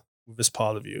problem with this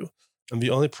part of you and the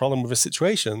only problem with this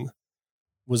situation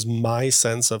was my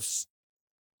sense of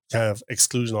kind of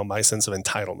exclusion or my sense of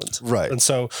entitlement. Right. And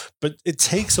so, but it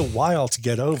takes a while to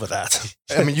get over that.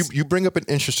 I mean, you bring up an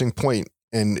interesting point,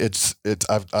 and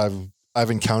I've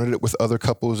encountered it with other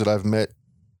couples that I've met,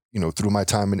 through my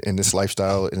time in this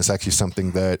lifestyle. And it's actually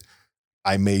something that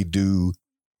I may do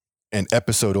an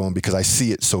episode on because I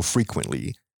see it so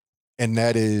frequently. And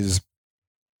that is,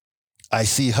 I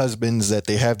see husbands that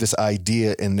they have this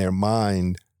idea in their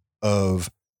mind of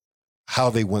how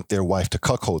they want their wife to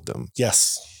cuckold them.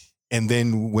 Yes. And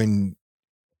then when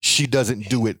she doesn't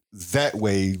do it that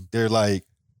way, they're like,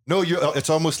 no, it's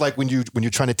almost like when you're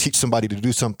trying to teach somebody to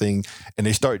do something and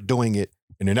they start doing it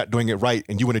and they're not doing it right,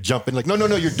 and you want to jump in like, no,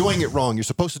 you're doing it wrong. You're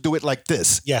supposed to do it like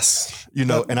this. Yes.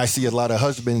 And I see a lot of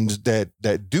husbands that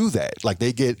do that. Like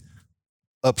they get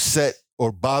upset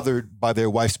or bothered by their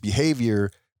wife's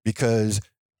behavior because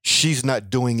she's not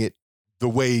doing it the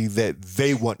way that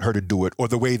they want her to do it or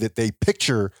the way that they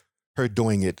picture her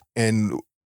doing it. And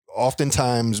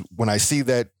oftentimes when I see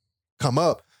that come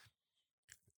up,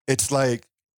 it's like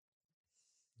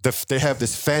they have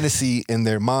this fantasy in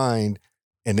their mind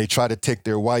and they try to take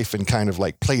their wife and kind of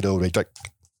like Play-Doh. They try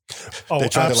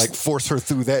to like force her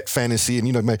through that fantasy.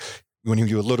 And, when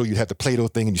you were little, you had the Play-Doh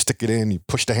thing and you stick it in, you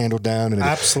push the handle down and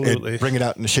absolutely it bring it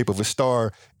out in the shape of a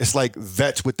star. It's like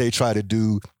that's what they try to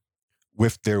do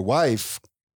with their wife.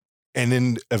 And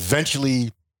then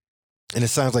eventually, and it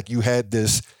sounds like you had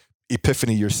this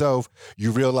epiphany yourself,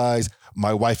 you realize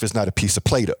my wife is not a piece of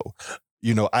Play-Doh.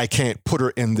 I can't put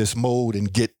her in this mold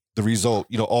and get the result.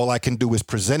 All I can do is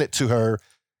present it to her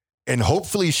and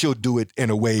hopefully she'll do it in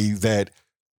a way that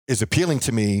is appealing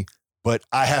to me, but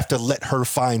I have to let her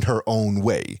find her own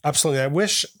way. Absolutely.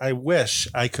 I wish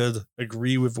I could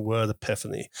agree with the word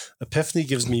epiphany. Epiphany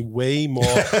gives me way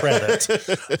more credit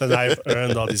than I've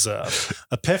earned or deserve.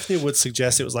 Epiphany would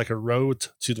suggest it was like a road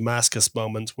to Damascus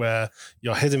moment where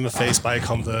you're hit in the face by a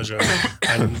conversion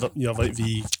and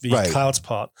the right. clouds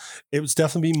part. It was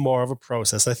definitely more of a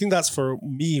process. I think that's for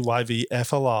me why the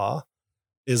FLR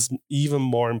is even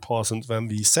more important than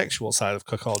the sexual side of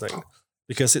cuckolding.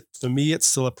 Because for me, it's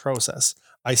still a process.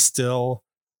 I still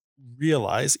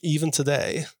realize, even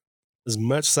today, as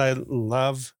much as I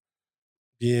love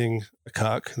being a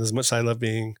cuck, and as much as I love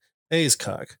being A's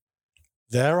cuck,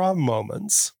 there are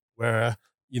moments where,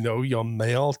 your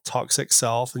male toxic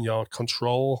self and your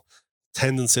control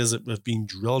tendencies that have been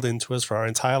drilled into us for our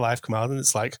entire life come out, and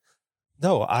it's like,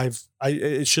 no,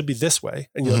 it should be this way,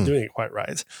 and you're doing it quite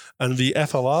right. And the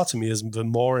FLR to me is the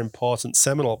more important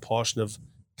seminal portion of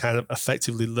kind of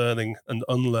effectively learning and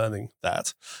unlearning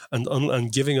that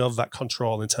and giving up that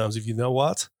control in terms of,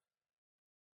 what?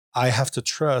 I have to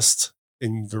trust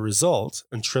in the result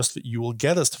and trust that you will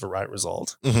get us to the right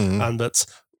result. Mm-hmm. And that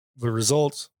the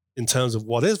result in terms of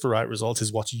what is the right result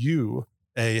is what you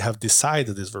have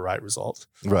decided is the right result,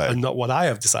 right, and not what I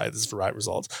have decided is the right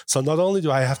result. So not only do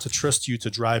I have to trust you to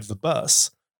drive the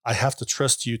bus, I have to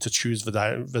trust you to choose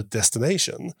the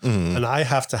destination, and I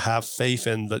have to have faith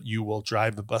in that you will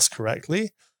drive the bus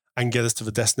correctly and get us to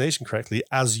the destination correctly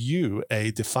as you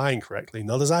define correctly,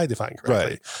 not as I define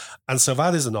correctly. Right. And so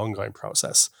that is an ongoing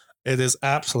process. It is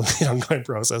absolutely an ongoing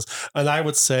process. And I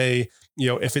would say,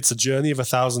 if it's a journey of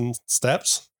 1,000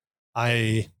 steps,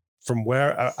 from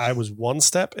where I was one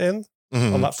step in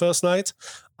on that first night,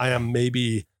 I am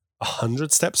maybe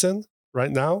 100 steps in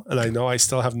right now. And I know I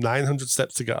still have 900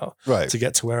 steps to go to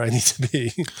get to where I need to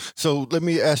be. So let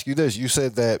me ask you this. You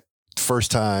said that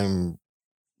first time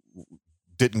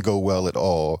didn't go well at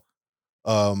all.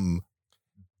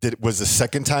 Was the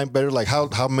second time better? Like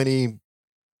how many,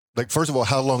 like, first of all,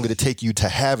 how long did it take you to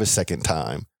have a second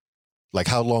time? Like,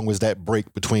 how long was that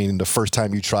break between the first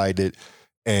time you tried it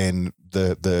and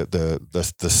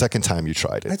the second time you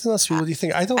tried it? I don't know. What do you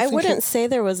think? I wouldn't say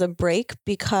there was a break,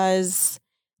 because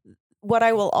what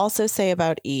I will also say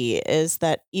about E is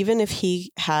that even if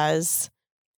he has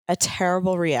a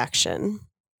terrible reaction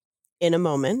in a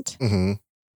moment,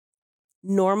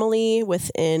 normally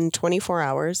within 24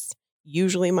 hours,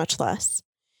 usually much less,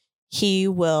 he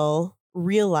will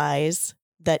realize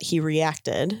that he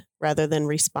reacted rather than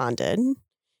responded.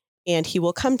 And he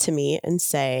will come to me and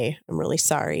say, I'm really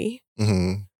sorry.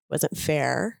 Wasn't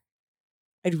fair.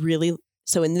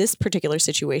 So in this particular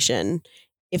situation,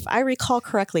 if I recall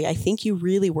correctly, I think you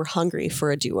really were hungry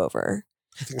for a do-over.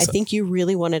 I think you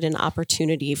really wanted an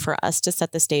opportunity for us to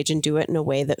set the stage and do it in a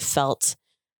way that felt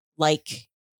like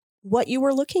what you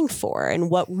were looking for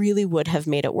and what really would have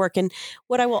made it work. And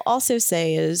what I will also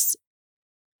say is,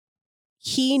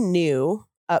 he knew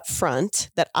up front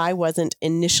that I wasn't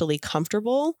initially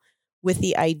comfortable with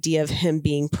the idea of him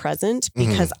being present,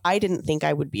 because I didn't think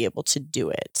I would be able to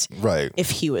do it if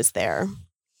he was there.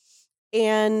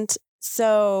 And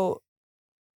so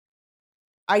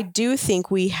I do think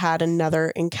we had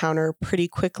another encounter pretty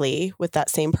quickly with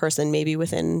that same person, maybe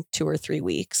within 2 or 3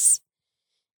 weeks.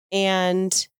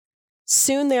 And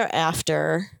soon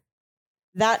thereafter,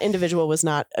 that individual was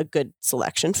not a good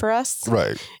selection for us.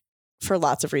 For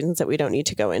lots of reasons that we don't need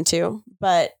to go into.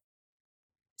 But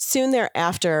soon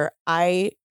thereafter,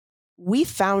 we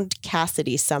found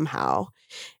Cassidy somehow.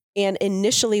 And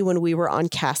initially when we were on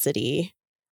Cassidy,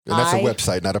 and that's a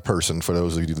website, not a person, for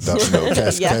those of you that don't know.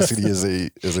 Cassidy is a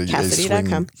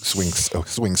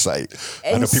swing site.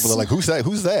 And I know people are like, who's that?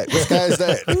 Who's that? Which guy is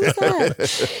that? Who's that?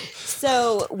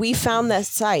 So we found that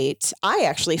site. I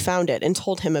actually found it and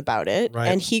told him about it.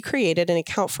 And he created an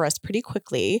account for us pretty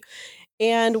quickly.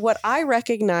 And what I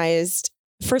recognized,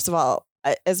 first of all,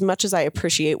 as much as I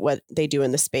appreciate what they do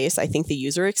in the space, I think the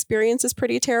user experience is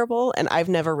pretty terrible. And I've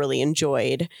never really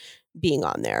enjoyed being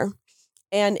on there.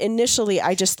 And initially,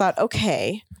 I just thought,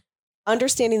 okay,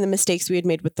 understanding the mistakes we had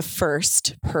made with the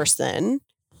first person,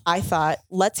 I thought,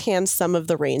 let's hand some of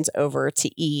the reins over to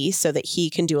E so that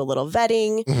he can do a little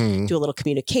vetting, do a little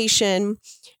communication.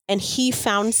 And he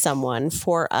found someone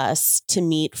for us to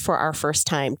meet for our first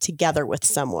time together with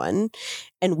someone.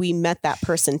 And we met that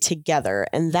person together.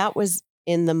 And that was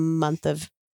in the month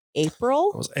of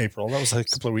April. It was April. That was a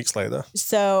couple of weeks later.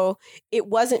 So it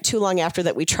wasn't too long after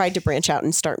that we tried to branch out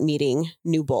and start meeting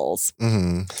new bulls.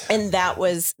 And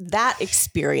that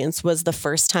experience was the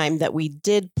first time that we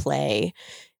did play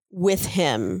with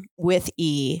him, with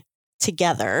E,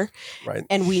 together.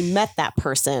 And we met that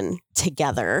person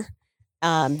together.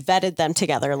 Vetted them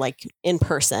together, like in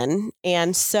person.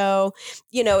 And so,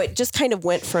 it just kind of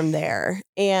went from there.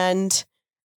 And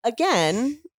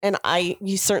again,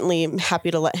 you certainly am happy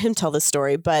to let him tell the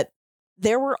story, but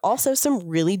there were also some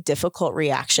really difficult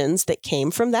reactions that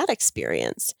came from that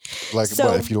experience. Like,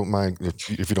 so, if you don't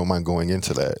mind going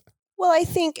into that. Well, I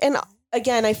think, and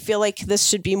again, I feel like this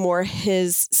should be more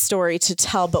his story to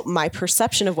tell, but my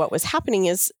perception of what was happening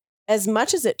is, as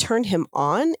much as it turned him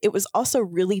on, it was also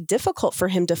really difficult for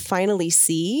him to finally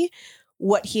see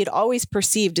what he had always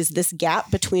perceived as this gap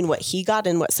between what he got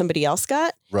and what somebody else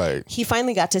got. He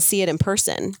finally got to see it in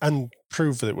person. And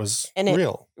prove that it was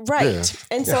real.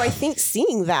 And so I think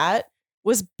seeing that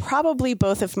was probably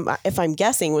both, if I'm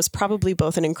guessing, was probably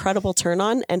both an incredible turn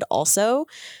on and also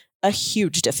a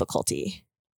huge difficulty.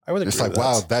 I would agree. It's like,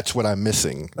 wow, that's what I'm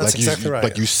missing. That's exactly right.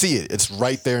 Like you see it. It's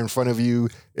right there in front of you.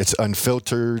 It's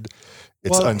unfiltered.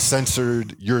 It's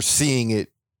uncensored. You're seeing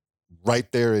it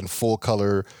right there in full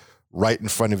color, right in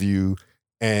front of you.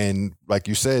 And like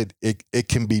you said, it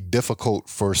can be difficult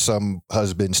for some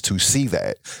husbands to see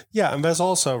that. Yeah. And there's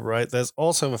also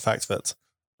the fact that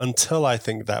until I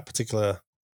think that particular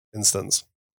instance,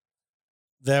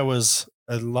 there was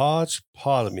a large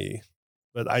part of me,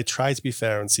 but I try to be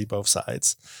fair and see both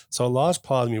sides. So a large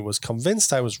part of me was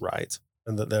convinced I was right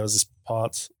and that there was this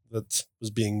part that was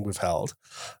being withheld,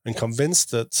 and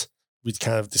convinced that we'd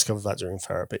kind of discovered that during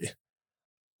therapy.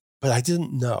 But I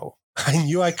didn't know. I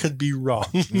knew I could be wrong.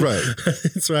 Right.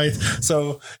 It's right.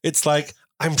 So it's like,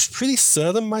 I'm pretty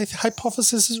certain my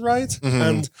hypothesis is right. Mhm.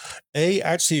 And A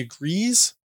actually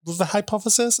agrees with the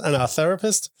hypothesis, and our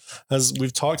therapist, as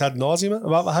we've talked ad nauseum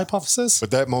about the hypothesis.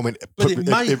 But that moment, But it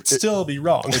might still be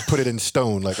wrong. It put it in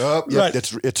stone. Like, oh, yeah, Right.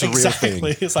 it's a Exactly. real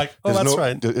thing. It's like, oh, There's that's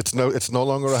right. It's no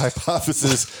longer a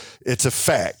hypothesis. It's a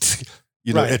fact.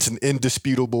 You know, Right. it's an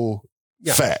indisputable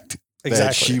Yeah. fact that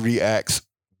Exactly. she reacts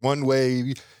one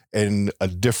way and a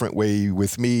different way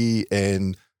with me.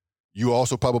 And you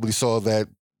also probably saw that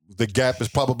the gap is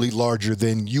probably larger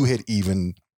than you had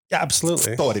even Yeah,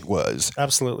 absolutely. thought it was.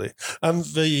 Absolutely.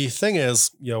 The thing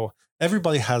is,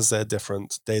 everybody has their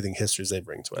different dating histories they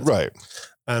bring to it. Right.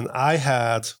 And I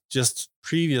had just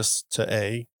previous to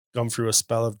A gone through a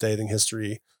spell of dating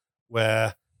history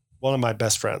where one of my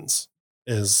best friends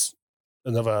is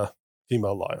another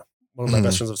female lawyer. One of my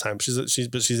best friends of the time.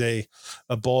 She's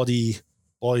a bawdy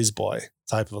boy's boy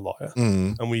type of a lawyer.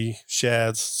 Mm. And we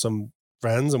shared some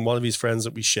friends, and one of these friends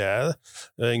that we shared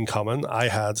in common, I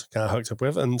had kind of hooked up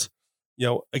with. And,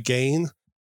 again,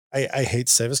 I hate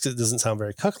to say this because it doesn't sound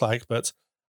very cuck-like, but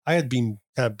I had been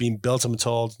built up and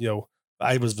told,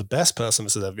 I was the best person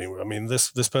this had ever been with. I mean,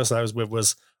 this person I was with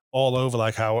was all over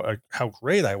like how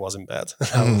great I was in bed,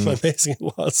 how amazing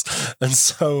it was. And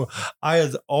so I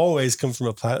had always come from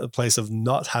a place of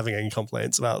not having any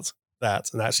complaints about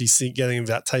that, and actually getting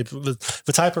that type of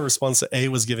the type of response that A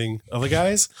was giving other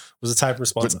guys was the type of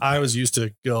response I was used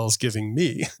to girls giving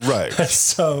me. Right.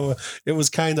 So it was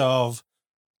kind of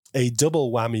a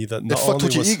double whammy that not It fucked only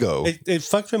with your was, ego. It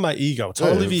fucked with my ego,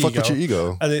 totally the fucked ego. with your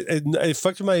ego. And it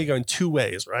fucked with my ego in two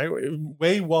ways, right?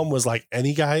 Way one was like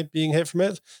any guy being hit from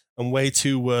it, and way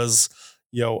two was,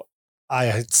 I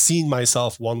had seen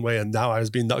myself one way and now I was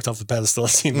being knocked off the pedestal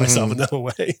and seeing myself another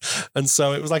way. And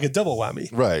so it was like a double whammy.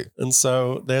 Right. And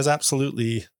so there's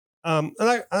absolutely, and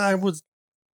I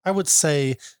would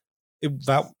say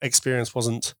that experience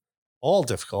wasn't all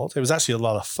difficult. It was actually a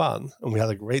lot of fun, and we had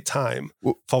a great time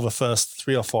for the first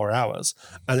 3 or 4 hours.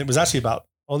 And it was actually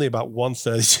only about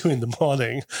 1:32 in the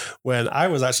morning when I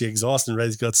was actually exhausted and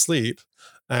ready to go to sleep.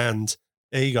 And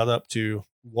A got up to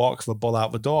walk the bull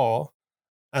out the door,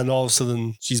 and all of a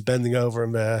sudden she's bending over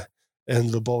and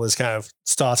the bull is kind of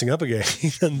starting up again.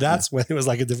 And that's when it was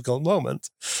like a difficult moment,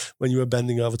 when you were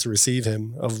bending over to receive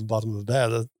him over the bottom of the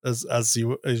bed as he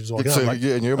was walking So out. Like,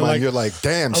 in your mind, you're like,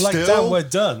 damn, I'm like, damn, we're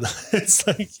done. It's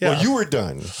like, yeah. Well, you were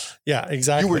done. Yeah,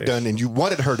 exactly. You were done, and you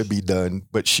wanted her to be done,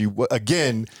 but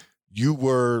again, you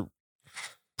were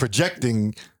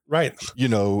projecting, right?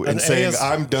 And saying,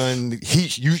 "I'm done."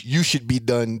 You should be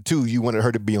done too. You wanted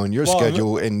her to be on your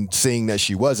schedule, and seeing that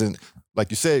she wasn't, like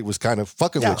you said, was kind of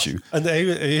fucking with you. And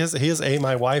here's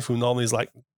my wife, who normally is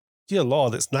like, dear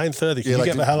Lord, it's 9:30. Can you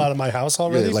get the hell out of my house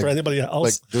already? For anybody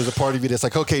else? Like, there's a part of you that's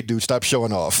like, okay, dude, stop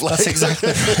showing off. Like, that's exactly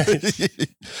right.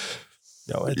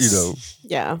 No, it's,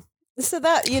 Yeah. So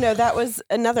that, that was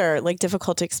another like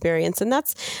difficult experience. And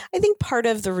that's, I think, part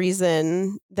of the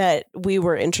reason that we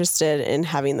were interested in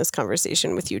having this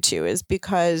conversation with you too, is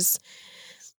because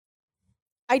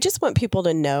I just want people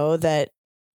to know that,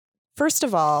 first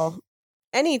of all,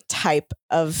 any type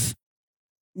of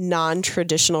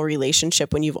non-traditional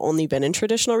relationship, when you've only been in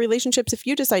traditional relationships, if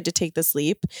you decide to take this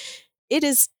leap, it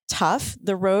is tough.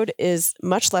 The road is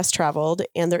much less traveled,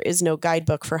 and there is no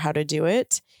guidebook for how to do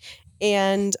it.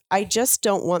 And I just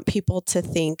don't want people to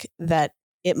think that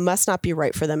it must not be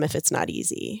right for them if it's not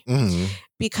easy. Mm-hmm.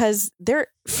 Because there,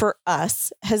 for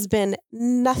us, has been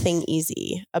nothing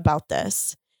easy about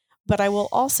this. But I will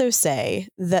also say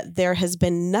that there has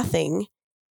been nothing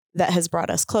that has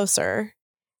brought us closer,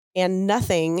 and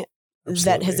nothing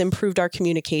that has improved our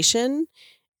communication.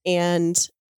 And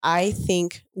I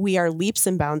think we are leaps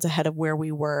and bounds ahead of where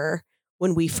we were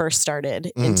when we first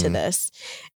started into this.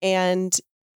 And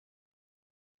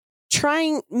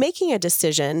making a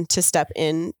decision to step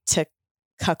into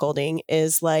cuckolding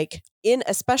is like,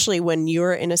 especially when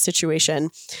you're in a situation,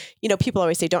 people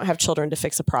always say, don't have children to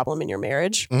fix a problem in your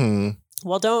marriage.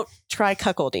 Well, don't try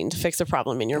cuckolding to fix a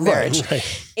problem in your marriage.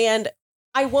 Right. And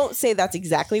I won't say that's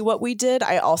exactly what we did.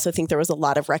 I also think there was a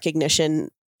lot of recognition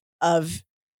of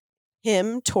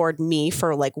him toward me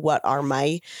for like, what are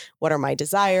my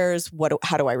desires?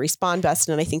 How do I respond best?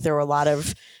 And I think there were a lot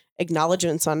of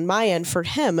acknowledgments on my end for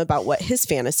him about what his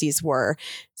fantasies were.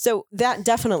 So that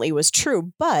definitely was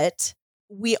true. But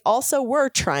we also were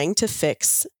trying to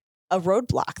fix a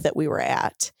roadblock that we were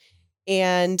at.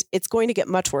 And it's going to get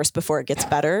much worse before it gets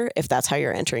better if that's how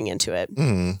you're entering into it.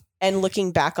 And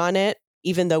looking back on it,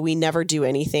 even though we never do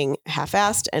anything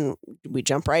half-assed and we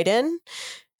jump right in,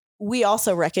 we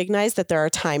also recognize that there are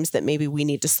times that maybe we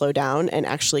need to slow down and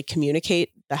actually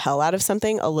communicate the hell out of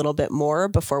something a little bit more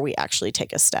before we actually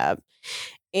take a step.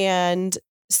 And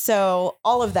so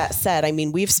all of that said, I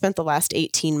mean, we've spent the last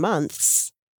 18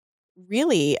 months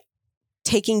really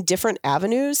taking different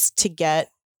avenues to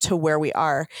get to where we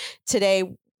are.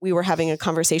 Today, we were having a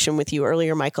conversation with you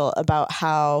earlier, Michael, about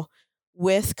how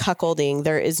with cuckolding,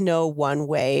 there is no one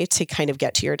way to kind of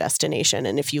get to your destination.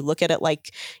 And if you look at it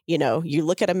like, you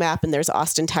look at a map and there's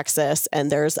Austin, Texas, and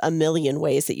there's a million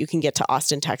ways that you can get to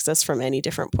Austin, Texas from any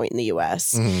different point in the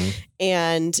US. Mm-hmm.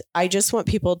 And I just want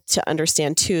people to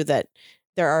understand too that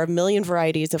there are a million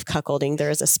varieties of cuckolding. There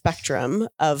is a spectrum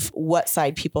of what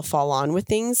side people fall on with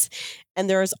things. And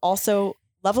there is also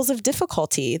levels of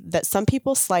difficulty that some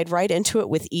people slide right into it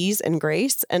with ease and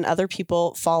grace, and other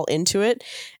people fall into it.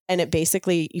 And it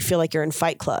basically, you feel like you're in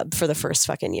Fight Club for the first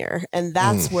fucking year. And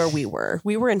that's where we were.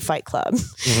 We were in Fight Club.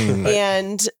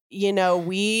 And,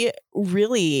 we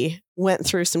really went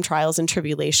through some trials and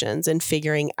tribulations and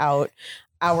figuring out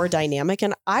our dynamic.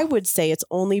 And I would say it's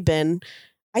only been,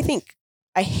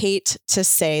 I hate to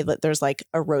say that there's like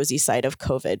a rosy side of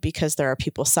COVID, because there are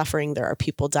people suffering, there are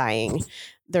people dying,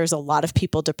 there's a lot of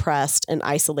people depressed and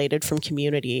isolated from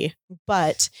community.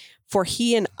 But for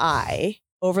he and I,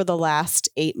 over the last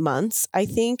 8 months, I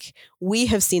think we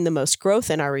have seen the most growth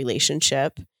in our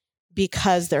relationship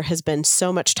because there has been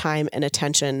so much time and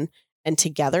attention and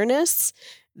togetherness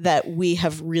that we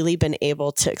have really been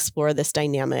able to explore this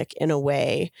dynamic in a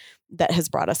way that has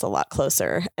brought us a lot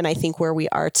closer. And I think where we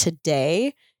are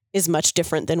today is much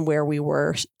different than where we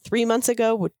were 3 months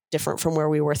ago, different from where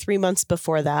we were 3 months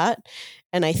before that.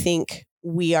 And I think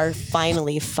we are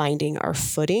finally finding our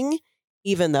footing,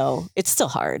 even though it's still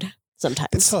hard sometimes.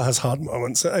 It still has hard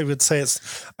moments. I wouldn't say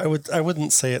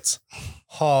it's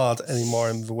hard anymore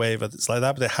in the way that it's like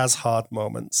that, but it has hard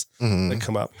moments that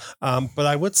come up. But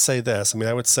I would say this.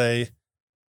 I would say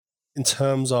in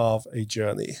terms of a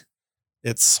journey,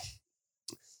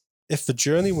 if the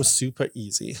journey was super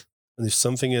easy, and if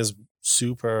something is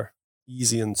super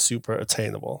easy and super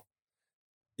attainable,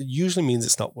 it usually means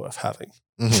it's not worth having.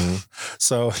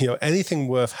 So, anything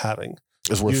worth having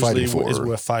is worth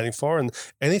fighting for. And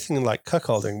anything like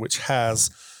cuckolding, which has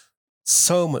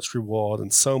so much reward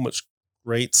and so much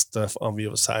great stuff on the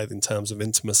other side in terms of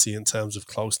intimacy, in terms of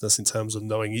closeness, in terms of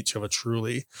knowing each other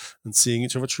truly and seeing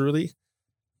each other truly,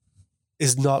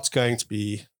 is not going to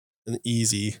be an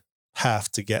easy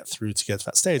path to get through to get to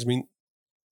that stage.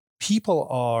 People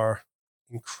are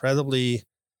incredibly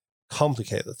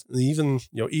complicated. And even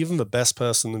the best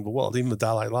person in the world, even the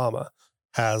Dalai Lama,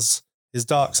 has his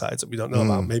dark sides that we don't know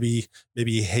about. Maybe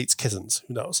he hates kittens.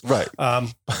 Who knows? Right.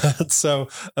 And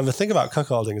the thing about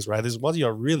cuckolding is what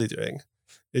you're really doing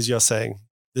is you're saying,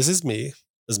 this is me,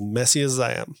 as messy as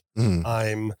I am.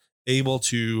 I'm able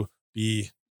to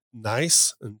be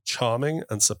nice and charming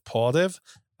and supportive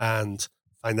and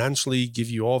financially give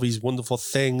you all these wonderful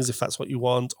things if that's what you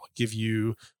want, or give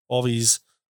you all these,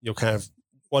 kind of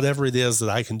whatever it is that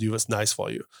I can do that's nice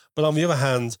for you. But on the other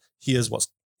hand, here's what's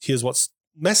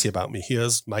messy about me.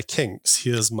 Here's my kinks.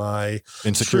 Here's my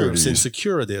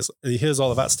insecurities. Here's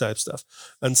all of that type of stuff.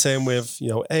 And same with,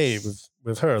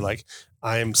 with her, like,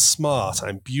 I'm smart,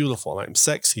 I'm beautiful, I'm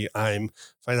sexy, I'm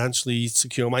financially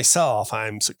secure myself,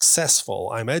 I'm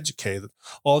successful, I'm educated,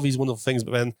 all these wonderful things.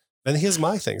 But then here's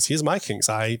my things. Here's my kinks.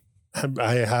 I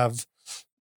have,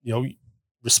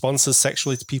 responses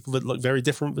sexually to people that look very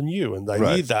different than you. And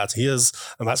I need that.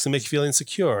 And that's going to make you feel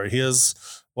insecure. Here's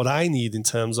what I need in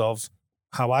terms of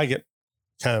how I get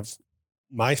kind of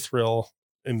my thrill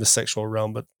in the sexual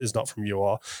realm, but is not from you.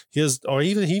 Or here's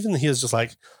just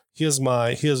like, here's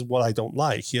what I don't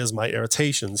like. Here's my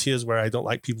irritations. Here's where I don't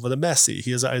like people that are messy.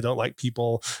 I don't like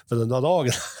people that are not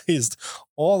organized.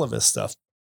 All of this stuff.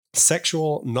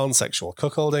 Sexual, non-sexual,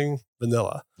 cuckolding,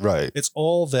 vanilla. Right. It's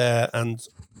all there. And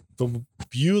the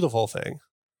beautiful thing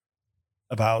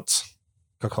about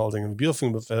cuckolding, and the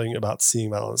beautiful thing about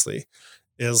seeing that honestly,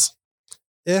 is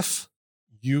if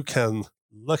you can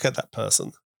look at that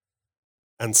person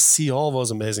and see all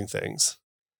those amazing things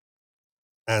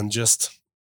and just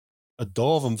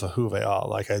adore them for who they are,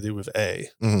 like I do with A,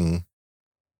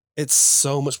 it's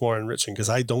so much more enriching, because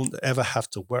I don't ever have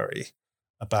to worry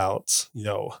about,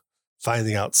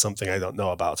 finding out something I don't know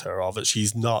about her, or that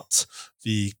she's not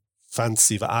the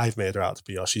fantasy that I've made her out to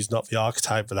be, or she's not the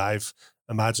archetype that I've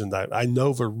imagined. I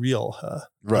know the real her.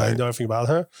 Right. I know everything about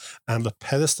her. And the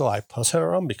pedestal I put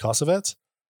her on because of it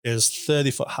is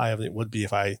 30 foot higher than it would be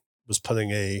if I was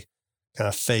putting a kind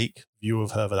of fake view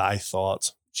of her that I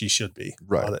thought she should be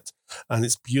on it. And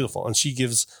it's beautiful. And she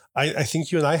gives, I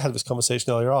think you and I had this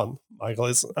conversation earlier on, Michael,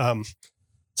 is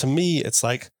to me, it's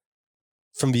like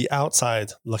from the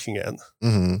outside looking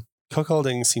in,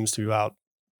 cuckolding seems to be about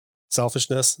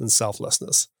selfishness and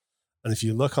selflessness. And if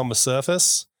you look on the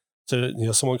surface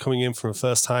to someone coming in for the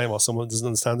first time or someone who doesn't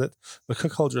understand it, the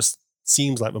cuckoldress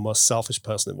seems like the most selfish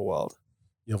person in the world.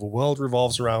 The world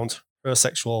revolves around her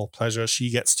sexual pleasure. She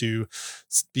gets to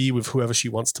be with whoever she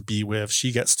wants to be with.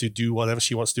 She gets to do whatever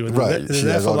she wants to do. And she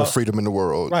has all the freedom in the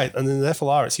world. Right. And in the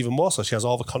FLR, it's even more so. She has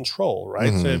all the control,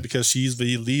 right? So, because she's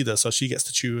the leader. So she gets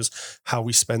to choose how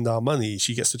we spend our money.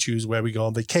 She gets to choose where we go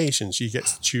on vacation. She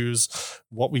gets to choose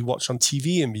what we watch on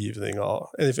TV in the evening or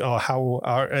how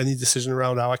any decision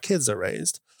around our kids are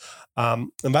raised.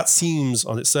 And that seems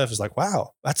on its surface like,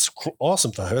 wow, that's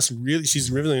awesome for her.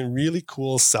 She's living a really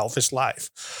cool, selfish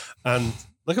life. And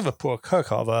look at the poor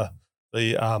cook or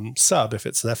the sub, if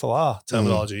it's an FLR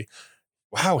terminology.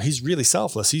 Wow, he's really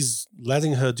selfless. He's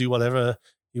letting her do whatever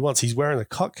he wants. He's wearing a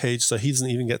cock cage, so he doesn't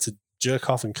even get to jerk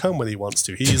off and come when he wants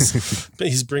to.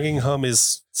 He's bringing home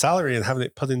his salary and having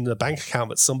it put in the bank account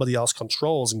that somebody else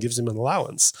controls and gives him an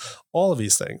allowance. All of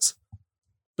these things.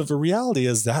 But the reality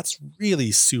is that's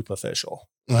really superficial,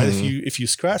 right? If you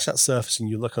scratch that surface and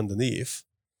you look underneath,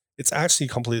 it's actually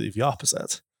completely the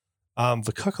opposite.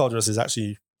 The cuckoldress is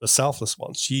actually the selfless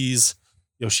one. She's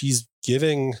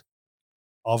giving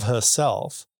of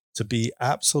herself to be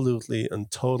absolutely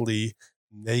and totally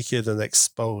naked and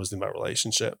exposed in that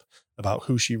relationship about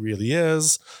who she really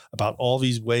is, about all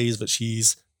these ways that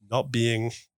she's not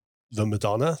being the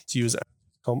Madonna, to use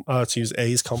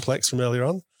A's complex from earlier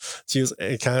on, to use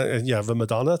the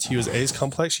Madonna, to use A's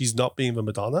complex. She's not being the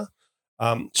Madonna.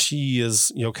 She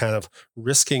is, kind of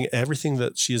risking everything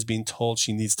that she has been told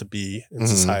she needs to be in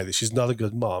society. She's not a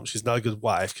good mom. She's not a good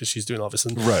wife because she's doing all this.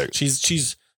 And right.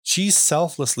 She's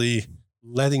selflessly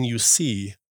letting you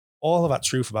see all of that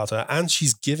truth about her, and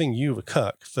she's giving you the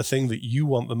cook, the thing that you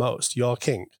want the most, your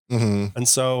king. And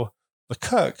so the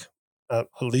cook, at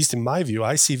least in my view,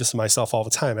 I see this in myself all the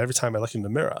time. Every time I look in the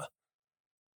mirror,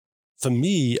 for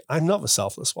me, I'm not the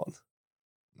selfless one.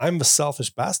 I'm the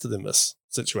selfish bastard in this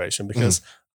situation because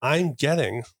I'm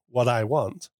getting what I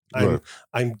want.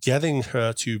 I'm getting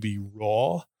her to be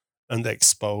raw and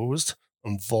exposed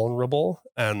and vulnerable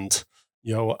and,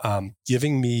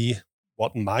 giving me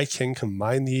what my kink and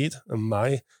my need and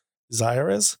my desire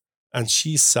is. And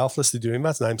she's selflessly doing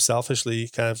that. And I'm selfishly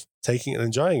kind of taking it and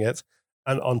enjoying it.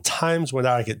 And on times when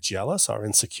I get jealous or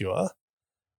insecure,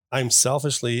 I'm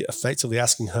selfishly, effectively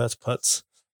asking her to put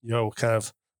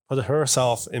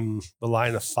herself in the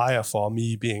line of fire for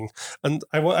me being. And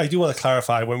I do want to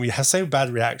clarify, when we say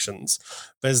bad reactions,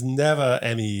 there's never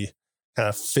any kind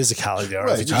of physicality. Or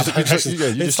right.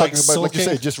 You're just talking about, like you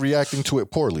say, just reacting to it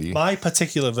poorly. My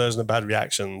particular version of bad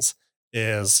reactions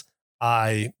is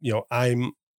I'm,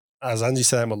 as Angie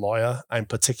said, I'm a lawyer. I'm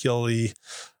particularly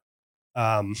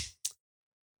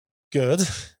good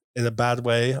in a bad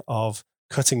way of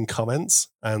cutting comments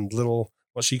and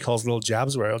what she calls little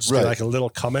jabs, where I'll just be like a little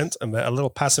comment and a little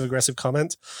passive aggressive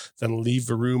comment, then leave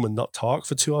the room and not talk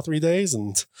for 2 or 3 days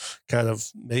and kind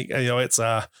of make,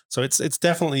 it's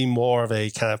definitely more of a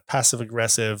kind of passive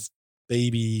aggressive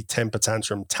baby temper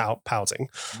tantrum pouting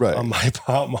on my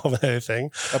part more than anything.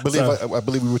 I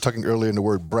believe we were talking earlier and the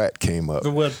word brat came up.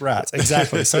 The word brat,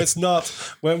 exactly. So it's not,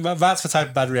 that's the type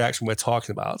of bad reaction we're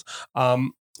talking about.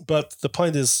 But the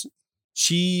point is,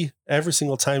 every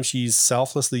single time she's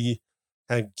selflessly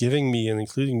kind of giving me and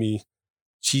including me,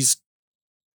 she's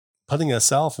putting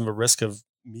herself in the risk of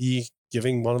me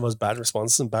giving one of those bad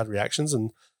responses and bad reactions.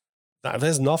 And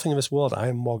there's nothing in this world I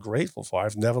am more grateful for.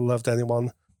 I've never loved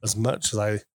anyone as much as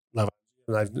I love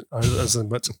A. I've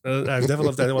never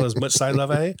loved anyone as much as I love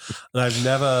A. And I've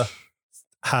never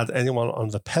had anyone on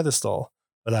the pedestal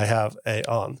that I have A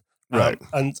on. Right.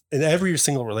 And in every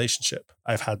single relationship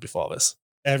I've had before this,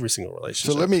 every single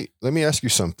relationship. So let me ask you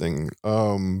something.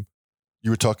 You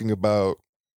were talking about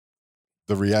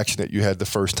the reaction that you had the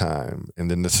first time, and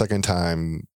then the second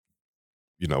time,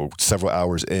 several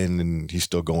hours in, and he's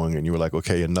still going, and you were like,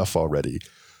 okay, enough already.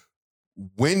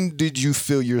 When did you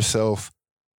feel yourself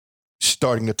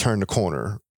starting to turn the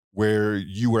corner where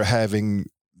you were having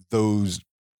those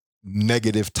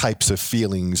negative types of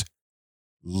feelings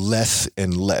less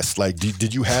and less? Like,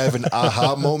 did you have an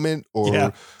aha moment, or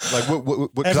like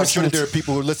what? Because I'm sure that there are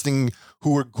people who are listening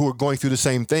who are going through the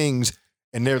same things,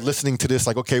 and they're listening to this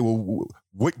like, okay, well,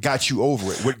 what got you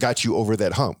over it? What got you over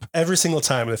that hump? Every single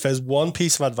time. And if there's one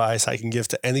piece of advice I can give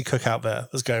to any cook out there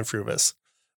that's going through this,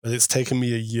 but it's taken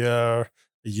me a year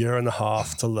and a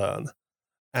half to learn,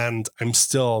 and I'm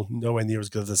still nowhere near as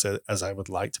good as I would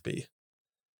like to be,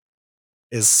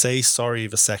 is say sorry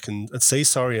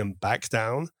and back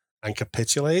down and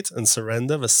capitulate and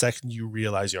surrender the second you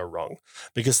realize you're wrong.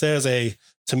 Because to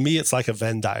me, it's like a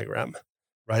Venn diagram,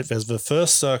 right? There's the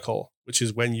first circle, which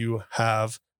is when you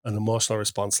have an emotional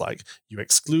response like, you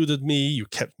excluded me, you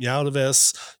kept me out of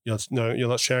this, you're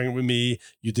not sharing it with me,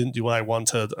 you didn't do what I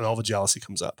wanted, and all the jealousy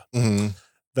comes up. Mm-hmm.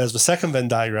 There's the second Venn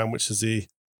diagram, which is the,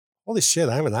 holy shit,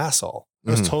 I'm an asshole.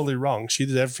 I was totally wrong. She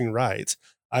did everything right.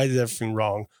 I did everything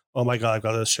wrong. Oh my God, I've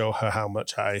got to show her how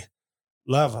much I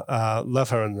love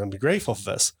her and be grateful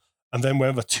for this. And then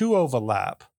where the two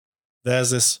overlap, there's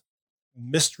this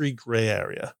mystery gray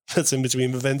area that's in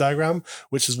between the Venn diagram,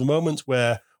 which is the moment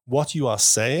where what you are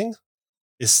saying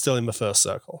is still in the first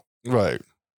circle. Right.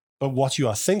 But what you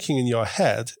are thinking in your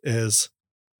head is,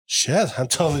 shit, I'm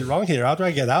totally wrong here. How do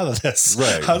I get out of this?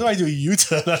 Right. How do I do a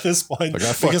U-turn at this point?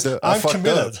 Like because I'm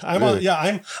committed.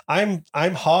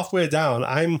 I'm halfway down.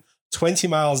 I'm 20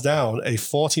 miles down a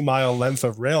 40-mile length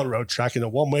of railroad track in a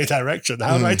one-way direction.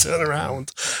 How do I turn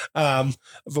around? The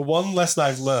one lesson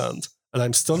I've learned, and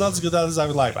I'm still not as good at it as I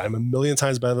would like, but I'm a million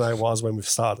times better than I was when we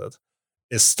started,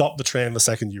 is stop the train the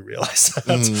second you realize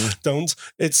that.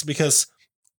 It's because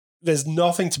there's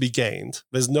nothing to be gained.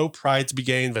 There's no pride to be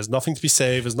gained. There's nothing to be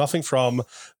saved. There's nothing from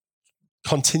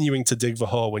continuing to dig the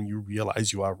hole when you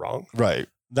realize you are wrong. Right.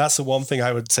 That's the one thing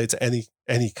I would say to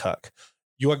any cuck.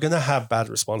 You are going to have bad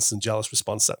response and jealous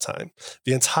response that time.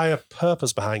 The entire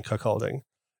purpose behind cuckolding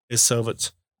is so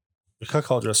that the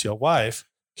cuckoldress, your wife,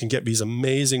 can get these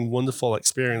amazing, wonderful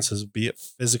experiences, be it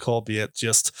physical, be it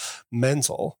just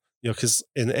mental. Because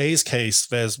in A's case,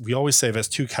 we always say there's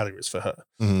two categories for her: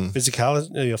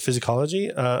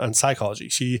 physiology and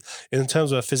psychology. In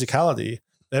terms of physicality,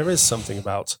 there is something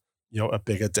about a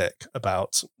bigger dick,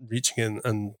 about reaching in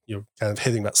and kind of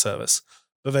hitting that service.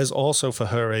 But there's also for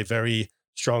her a very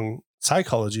strong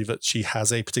psychology that she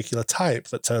has a particular type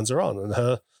that turns her on, and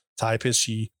her type is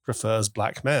she prefers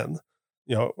black men,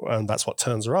 and that's what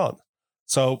turns her on.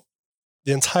 So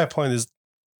the entire point is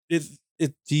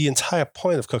the entire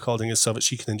point of cuckolding is so that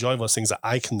she can enjoy those things that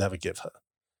I can never give her.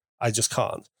 I just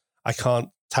can't. I can't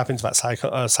tap into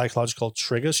that psychological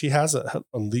trigger she has that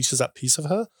unleashes that piece of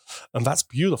her, and that's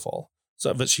beautiful,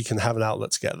 so that she can have an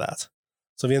outlet to get that.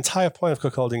 So the entire point of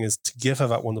cuckolding is to give her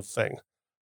that wonderful thing.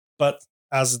 But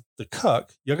as the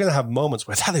cuck, you're going to have moments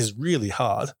where that is really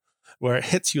hard, where it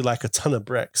hits you like a ton of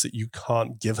bricks that you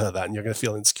can't give her that, and you're going to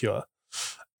feel insecure.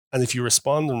 And if you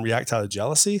respond and react out of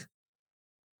jealousy,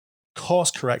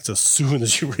 course correct as soon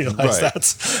as you realize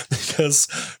that, because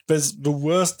there's the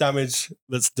worst damage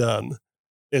that's done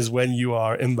is when you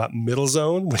are in that middle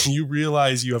zone, when you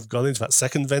realize you have gone into that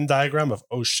second Venn diagram of,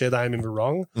 oh shit, I'm in the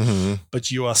wrong,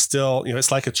 but you are still,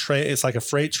 it's like a train, it's like a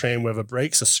freight train where the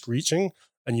brakes are screeching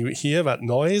and you hear that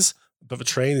noise, but the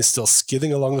train is still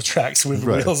skidding along the tracks with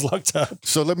the wheels locked up.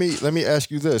 So let me ask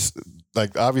you this,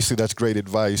 like, obviously that's great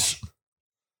advice,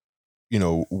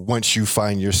 once you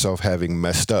find yourself having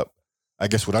messed up. I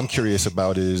guess what I'm curious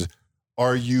about is,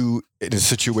 are you in a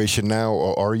situation now,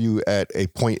 or are you at a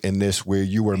point in this where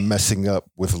you are messing up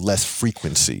with less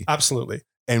frequency? Absolutely.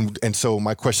 And so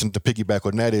my question to piggyback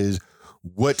on that is,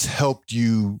 what's helped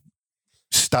you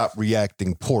stop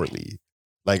reacting poorly?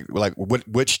 Like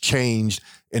which changed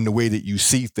in the way that you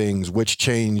see things, which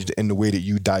changed in the way that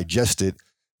you digest it,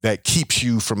 that keeps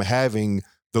you from having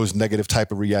those negative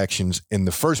type of reactions in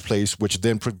the first place, which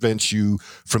then prevents you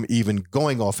from even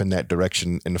going off in that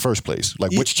direction in the first place?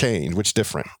 Like, which change, which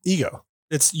different? Ego.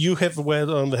 You hit the word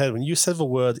on the head. When you said the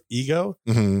word ego,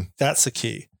 that's the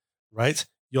key, right?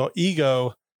 Your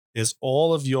ego is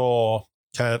all of your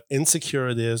kind of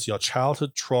insecurities, your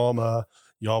childhood trauma,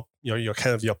 your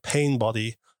kind of your pain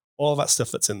body, all of that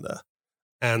stuff that's in there.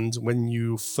 And when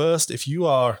if you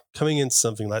are coming into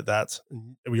something like that,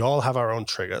 we all have our own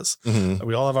triggers.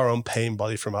 We all have our own pain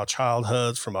body from our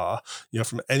childhood, from our,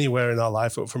 from anywhere in our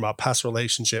life, from our past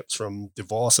relationships, from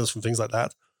divorces, from things like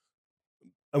that.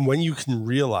 And when you can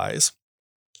realize,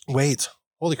 wait,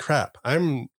 holy crap,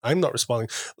 I'm not responding.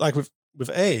 Like with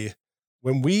A,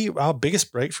 our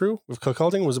biggest breakthrough with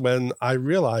cuckolding was when I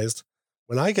realized,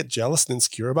 when I get jealous and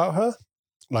insecure about her,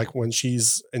 like when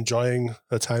she's enjoying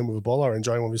her time with a ball or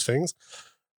enjoying one of these things,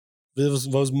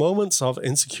 those moments of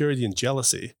insecurity and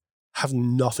jealousy have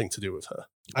nothing to do with her.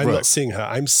 I'm not seeing her.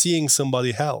 I'm seeing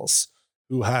somebody else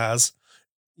who has,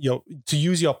 to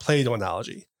use your Play-Doh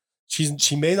analogy,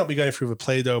 she may not be going through the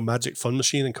Play-Doh magic fun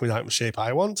machine and coming out in the shape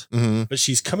I want, but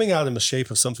she's coming out in the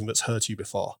shape of something that's hurt you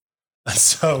before. And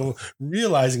so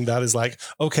realizing that is like,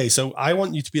 okay, so I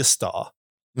want you to be a star.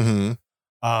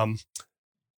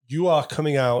 You are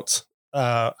coming out.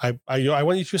 I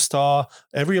want you to be a star.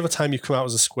 Every other time you come out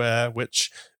as a square,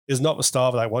 which is not the star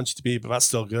that I want you to be, but that's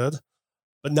still good.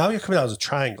 But now you're coming out as a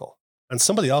triangle. And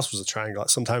somebody else was a triangle at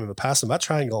some time in the past, and that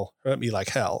triangle hurt me like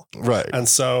hell. Right. And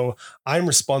so I'm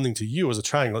responding to you as a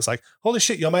triangle. It's like, holy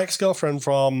shit, you're my ex-girlfriend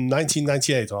from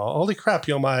 1998, or holy crap,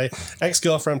 you're my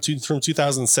ex-girlfriend from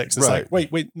 2006. It's Right.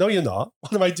 like, wait, no, you're not.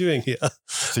 What am I doing here?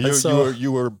 So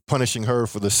you were punishing her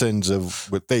for the sins of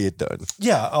what they had done.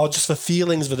 Yeah, or just the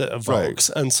feelings that it evokes.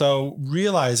 Right. And so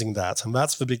realizing that, and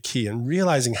that's the big key, and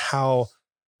realizing how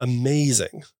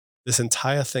amazing this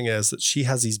entire thing is, that she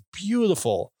has these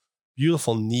beautiful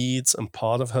needs and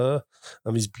part of her,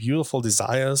 and these beautiful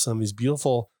desires, and these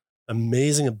beautiful,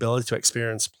 amazing ability to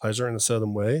experience pleasure in a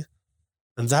certain way.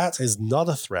 And that is not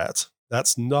a threat.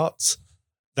 That's not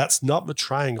the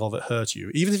triangle that hurt you.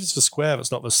 Even if it's the square,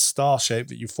 that's not the star shape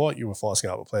that you thought you were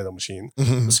forcing out of the Play-Doh machine.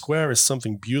 Mm-hmm. The square is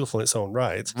something beautiful in its own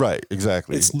right. Right,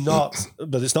 exactly. It's not,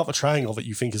 but it's not the triangle that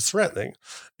you think is threatening.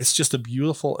 It's just a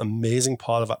beautiful, amazing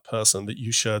part of that person that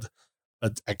you should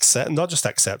accept, not just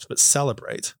accept, but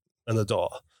celebrate and adore.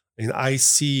 I mean, I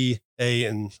see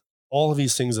in all of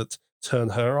these things that turn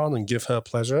her on and give her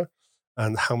pleasure,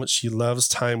 and how much she loves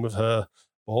time with her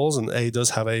balls. And A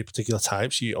does have a particular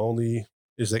type. She only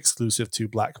is exclusive to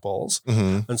black balls.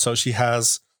 Mm-hmm. And so she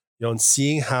has, and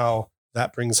seeing how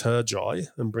that brings her joy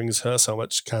and brings her so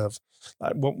much kind of,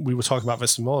 like what we were talking about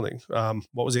this morning. What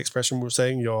was the expression we were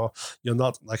saying? You're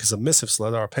not like a submissive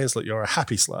slut or a pain slut. You're a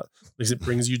happy slut because it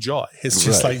brings you joy. It's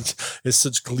just right. like, it's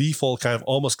such gleeful, kind of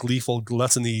almost gleeful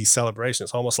gluttony celebration.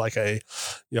 It's almost like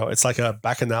it's like a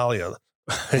bacchanalian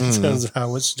in terms of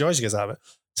how much joy she gets out of it.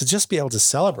 To just be able to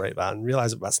celebrate that and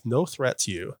realize that that's no threat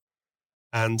to you.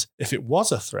 And if it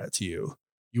was a threat to you,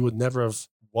 you would never have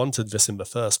wanted this in the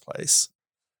first place.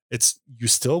 You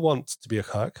still want to be a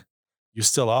cuck. You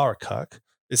still are a cuck.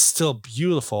 It's still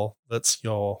beautiful that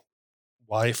your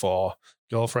wife or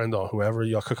girlfriend or whoever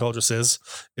your cuckoldress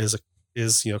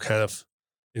is kind of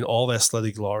in all their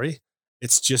slutty glory.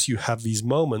 It's just you have these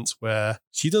moments where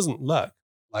she doesn't look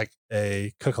like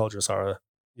a cuckoldress or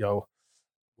a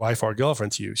wife or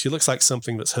girlfriend to you. She looks like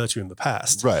something that's hurt you in the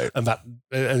past, right? And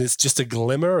it's just a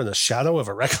glimmer and a shadow of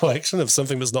a recollection of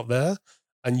something that's not there,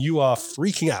 and you are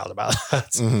freaking out about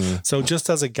that. Mm-hmm. So just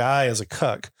as a guy, as a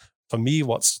cuck, for me,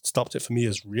 what stopped it for me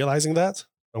is realizing that.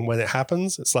 And when it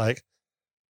happens, it's like,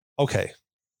 okay,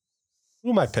 who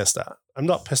am I pissed at? I'm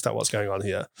not pissed at what's going on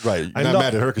here. Right. You're not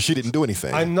mad at her because she didn't do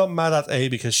anything. I'm not mad at A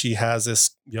because she has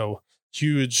this,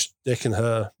 huge dick in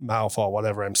her mouth or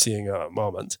whatever I'm seeing at a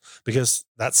moment, because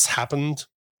that's happened,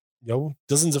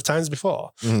 dozens of times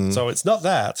before. Mm-hmm. So it's not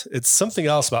that. It's something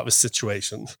else about this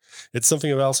situation. It's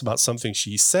something else about something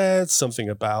she said, something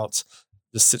about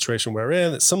the situation we're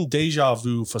in. It's some deja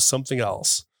vu for something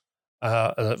else.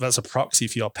 And that's a proxy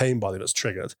for your pain body that's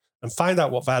triggered. And find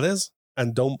out what that is,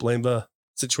 and don't blame the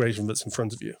situation that's in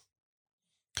front of you.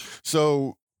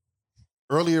 So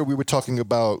earlier we were talking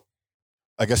about,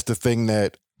 I guess the thing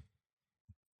that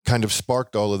kind of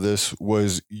sparked all of this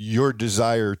was your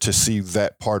desire to see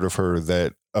that part of her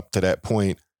that up to that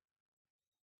point,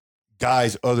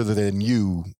 guys other than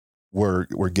you were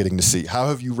getting to see. How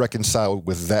have you reconciled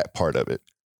with that part of it?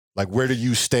 Like, where do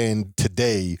you stand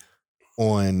today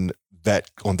on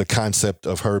the concept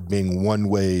of her being one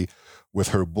way with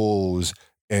her bulls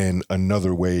and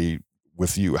another way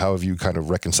with you? How have you kind of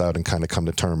reconciled and kind of come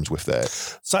to terms with that?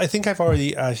 So I think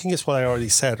it's what I already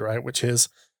said, right? Which is,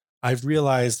 I've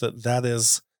realized that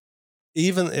is,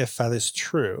 even if that is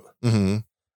true, mm-hmm. and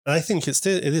I think it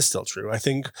is still true. I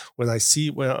think when I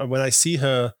see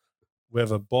her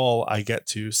with a ball, I get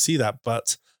to see that.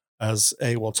 But as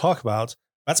A will talk about,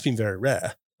 that's been very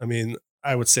rare. I mean,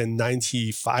 I would say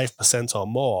 95% or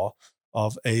more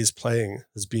of A's playing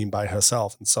has been by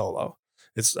herself and solo.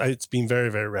 It's been very,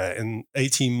 very rare. In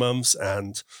 18 months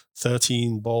and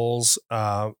 13 balls,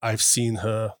 I've seen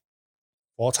her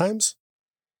 4 times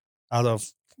out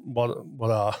of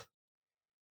what are,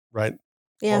 right?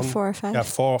 Yeah, 4 or 5. Yeah,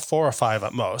 4 or 5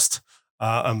 at most.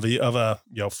 And the other,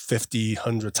 50,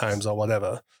 100 times or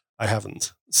whatever, I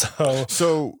haven't.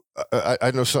 So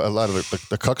I know a lot of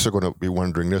the cucks are going to be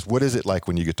wondering this. What is it like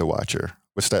when you get to watch her?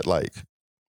 What's that like?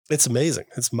 It's amazing.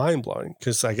 It's mind blowing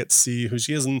because I get to see who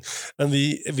she is, and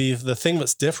the thing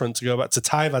that's different, to go back to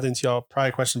tie that into your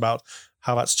prior question about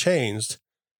how that's changed,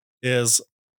 is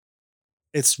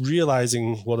it's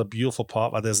realizing what a beautiful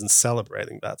part that is and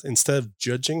celebrating that instead of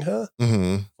judging her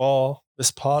mm-hmm. for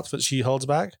this part that she holds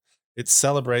back. It's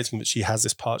celebrating that she has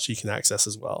this part she can access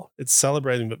as well. It's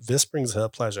celebrating that this brings her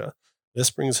pleasure, this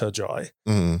brings her joy,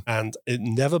 mm-hmm. and it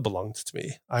never belonged to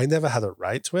me. I never had a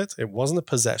right to it. It wasn't a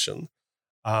possession.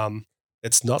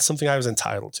 It's not something I was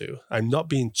entitled to. I'm not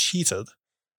being cheated.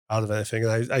 out of anything.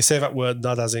 And I say that word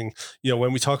not as in,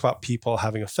 when we talk about people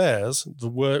having affairs,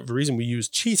 the reason we use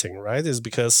cheating, right, is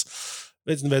because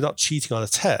they're not cheating on a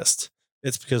test.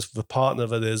 It's because the partner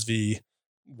that is the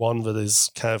one that is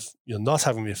kind of not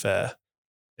having the affair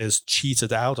is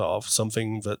cheated out of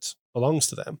something that belongs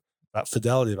to them. That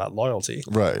fidelity, that loyalty.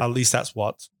 Right. At least that's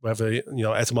where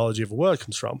the etymology of a word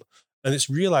comes from. And it's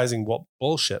realizing what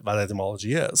bullshit that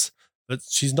etymology is. But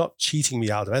she's not cheating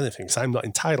me out of anything, so I'm not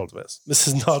entitled to this. This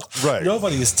is not, right.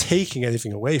 Nobody is taking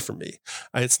anything away from me.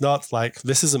 And it's not like,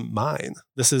 this isn't mine.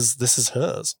 This is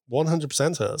hers,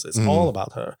 100% hers. It's all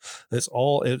about her. It's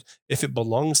all, if it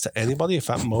belongs to anybody, if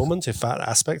that moment, if that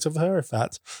aspect of her, if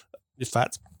that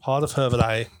part of her that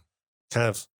I kind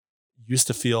of used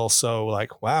to feel so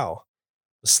like, wow,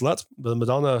 the slut, the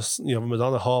Madonna,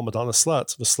 Madonna whore, Madonna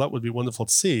slut, the slut would be wonderful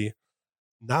to see.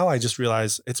 Now I just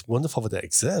realize it's wonderful that it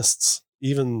exists,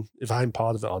 even if I'm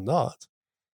part of it or not,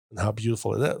 and how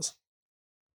beautiful it is.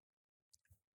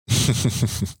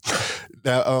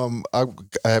 Now,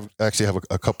 I actually have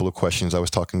a couple of questions. I was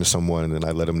talking to someone and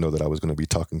I let them know that I was going to be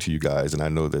talking to you guys. And I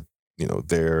know that,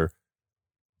 they're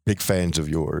big fans of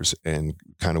yours and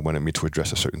kind of wanted me to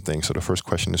address a certain thing. So the first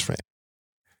question is for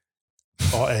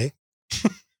Or A.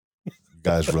 You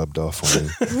guys rubbed off on me.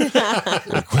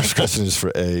 The question is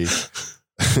for A.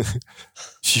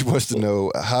 She wants to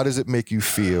know, how does it make you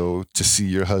feel to see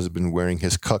your husband wearing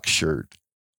his cuck shirt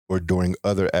or doing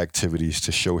other activities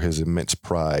to show his immense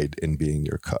pride in being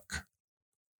your cuck?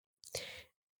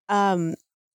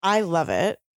 I love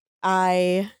it.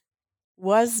 I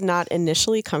was not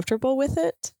initially comfortable with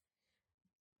it,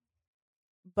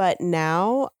 but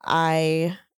now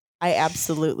I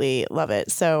absolutely love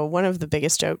it. So one of the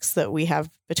biggest jokes that we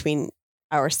have between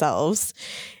ourselves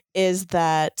is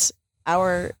that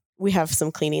we have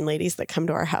some cleaning ladies that come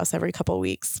to our house every couple of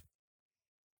weeks.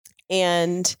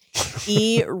 And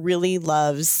he really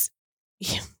loves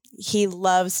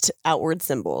outward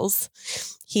symbols.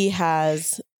 He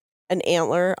has an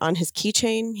antler on his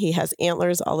keychain. He has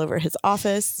antlers all over his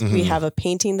office. Mm-hmm. We have a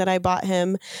painting that I bought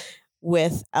him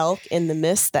with elk in the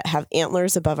mist that have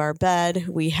antlers above our bed.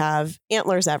 We have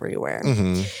antlers everywhere.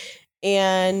 Mm-hmm.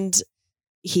 And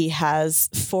he has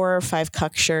 4 or 5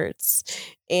 cuck shirts,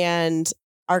 and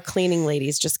our cleaning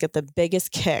ladies just get the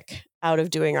biggest kick out of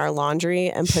doing our laundry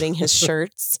and putting his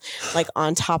shirts like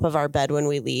on top of our bed when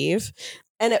we leave.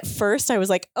 And at first I was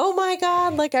like, oh my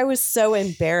God, like I was so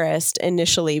embarrassed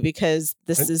initially because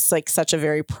this is like such a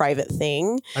very private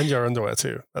thing. And your underwear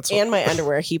too. And my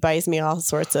underwear. He buys me all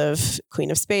sorts of Queen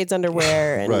of Spades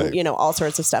underwear and, right. All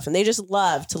sorts of stuff. And they just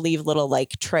love to leave little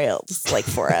like trails like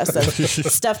for us of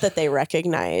stuff that they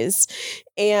recognize.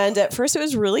 And at first it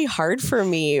was really hard for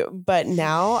me, but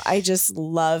now I just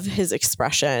love his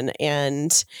expression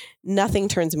and nothing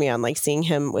turns me on like seeing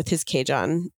him with his cage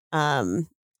on.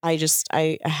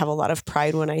 I have a lot of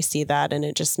pride when I see that, and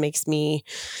it just makes me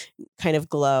kind of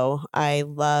glow. I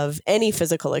love any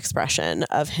physical expression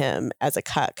of him as a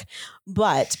cuck,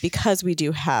 but because we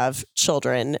do have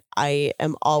children, I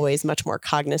am always much more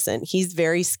cognizant. He's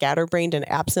very scatterbrained and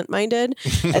absent-minded.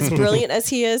 As brilliant as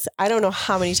he is, I don't know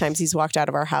how many times he's walked out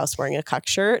of our house wearing a cuck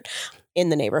shirt in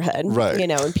the neighborhood, right.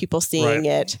 And people seeing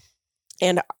it,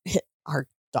 and our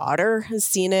daughter has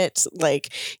seen it, like,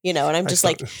 and I'm just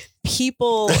like,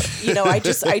 people, I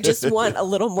just want a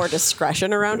little more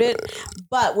discretion around it.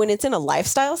 But when it's in a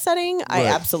lifestyle setting, I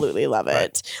absolutely love it.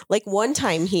 Right. Like one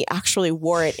time he actually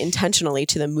wore it intentionally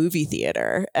to the movie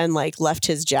theater and like left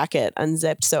his jacket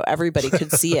unzipped so everybody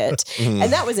could see it.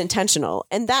 And that was intentional.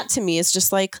 And that to me is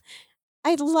just like,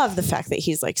 I love the fact that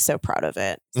he's like so proud of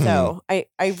it. So I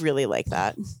really like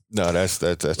that. No, that's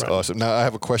right. Awesome. Now I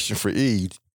have a question for E.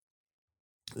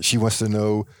 She wants to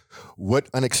know, what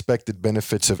unexpected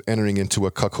benefits of entering into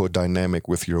a cuckold dynamic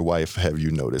with your wife have you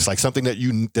noticed? Like something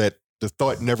that the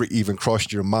thought never even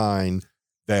crossed your mind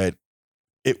that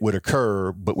it would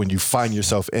occur, but when you find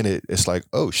yourself in it, it's like,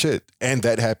 oh shit, and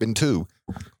that happened too.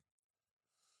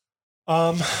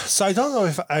 So I don't know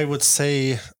if I would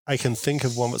say I can think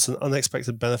of one that's an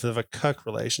unexpected benefit of a cuck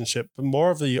relationship, but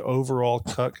more of the overall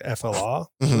cuck FLR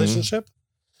relationship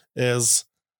is,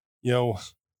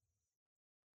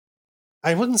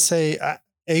 I wouldn't say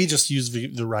just use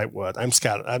the right word. I'm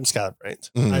scatterbrained.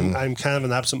 I'm kind of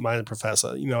an absent-minded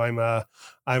professor.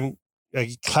 I'm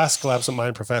a classical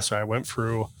absent-minded professor. I went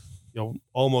through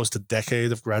almost a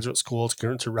decade of graduate school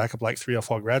to rack up like 3 or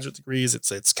 4 graduate degrees.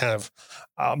 It's kind of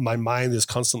my mind is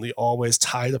constantly always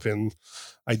tied up in.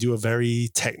 I do a very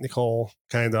technical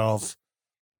kind of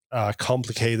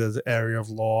complicated area of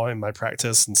law in my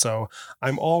practice, and so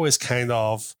I'm always kind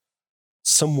of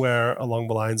somewhere along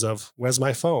the lines of, where's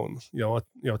my phone?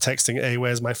 Texting A,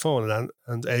 where's my phone?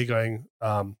 And A going,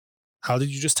 how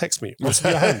did you just text me? What's in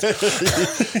your hand?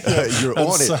 You're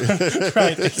on it.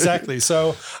 Right, exactly.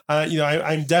 So,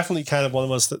 I'm definitely kind of one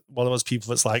of those people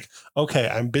that's like, okay,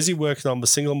 I'm busy working on the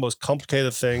single most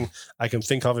complicated thing I can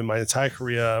think of in my entire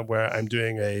career, where I'm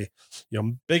doing a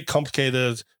big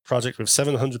complicated project with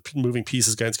 700 moving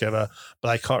pieces going together, but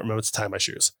I can't remember to tie my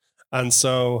shoes. And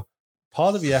so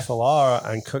part of the FLR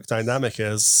and Cook dynamic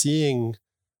is seeing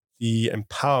the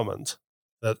empowerment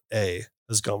that A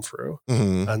has gone through,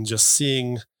 and just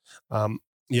seeing,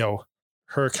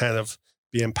 her kind of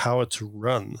be empowered to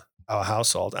run our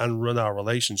household and run our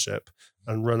relationship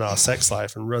and run our sex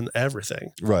life and run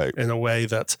everything, right, in a way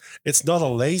that it's not a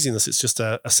laziness, it's just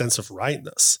a sense of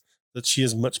rightness, that she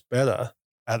is much better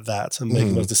at that and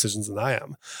making those decisions than I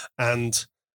am. And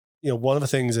one of the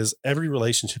things is, every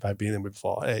relationship I've been in with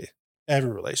before,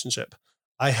 every relationship,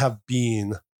 I have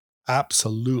been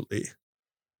absolutely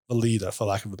the leader, for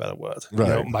lack of a better word.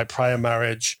 Right. My prior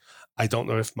marriage, I don't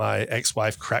know if my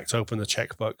ex-wife cracked open a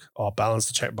checkbook or balanced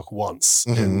a checkbook once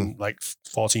in like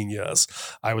 14 years.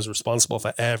 I was responsible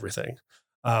for everything.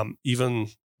 Even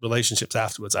relationships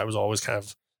afterwards, I was always kind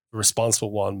of the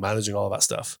responsible one, managing all of that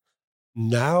stuff.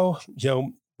 Now,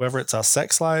 whether it's our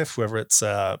sex life, whether it's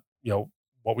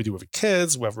what we do with the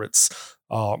kids, whether it's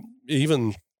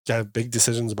even kind of big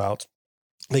decisions about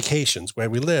vacations, where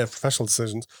we live, professional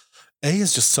decisions, A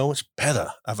is just so much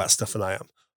better at that stuff than I am.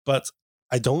 But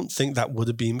I don't think that would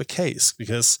have been the case,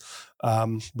 because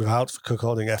without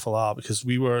cuckolding FLR, because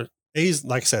A's,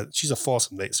 like I said, she's a force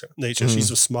of nature. She's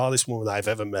the smartest woman I've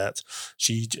ever met.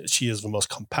 She is the most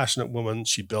compassionate woman.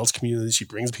 She builds community. She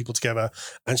brings people together,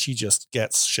 and she just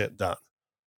gets shit done.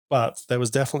 But there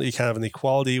was definitely kind of an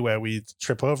equality where we'd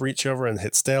trip over each other and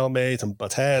hit stalemate and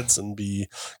butt heads and be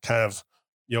kind of,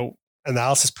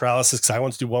 analysis paralysis, because I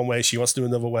want to do one way, she wants to do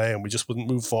another way, and we just wouldn't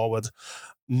move forward.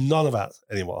 None of that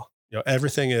anymore.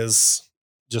 Everything is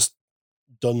just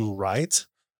done right,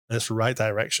 and it's the right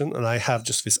direction. And I have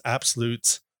just this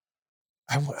absolute,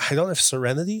 I don't know if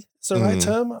serenity is the right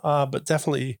term, but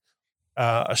definitely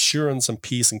assurance and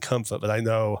peace and comfort that I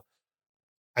know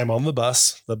I'm on the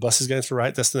bus. The bus is going to the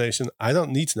right destination. I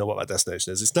don't need to know what that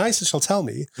destination is. It's nice that she'll tell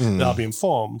me that I'll be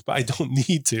informed, but I don't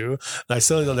need to. And I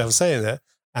certainly don't have a say in it.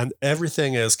 And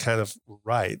everything is kind of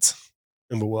right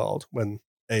in the world when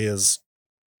A is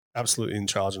absolutely in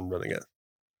charge and running it.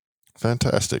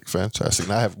 Fantastic.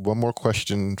 Now I have one more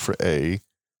question for A.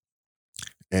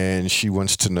 And she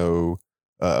wants to know,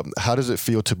 how does it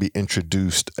feel to be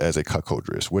introduced as a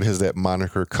cuckoldress? What has that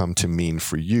moniker come to mean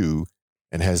for you?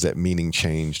 And has that meaning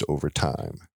changed over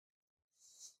time?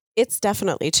 It's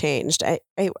definitely changed.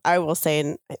 I will say,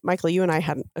 and Michael, you and I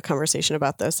had a conversation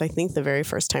about this, I think the very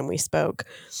first time we spoke.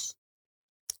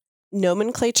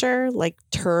 Nomenclature, like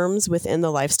terms within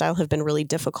the lifestyle, have been really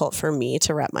difficult for me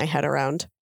to wrap my head around.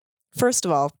 First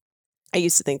of all, I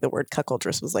used to think the word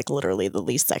cuckoldress was like literally the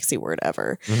least sexy word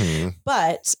ever.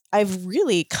 But I've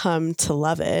really come to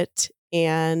love it.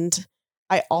 And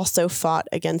I also fought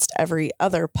against every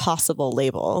other possible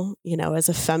label, as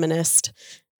a feminist.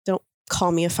 Don't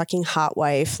call me a fucking hot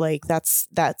wife. Like that's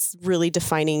really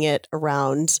defining it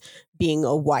around being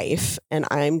a wife. And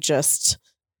I'm just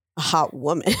a hot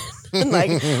woman.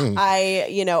 Like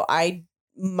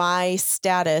my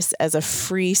status as a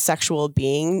free sexual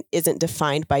being isn't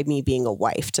defined by me being a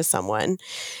wife to someone.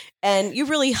 And you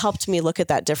really helped me look at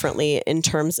that differently in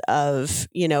terms of,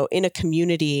 in a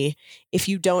community, if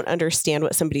you don't understand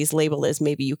what somebody's label is,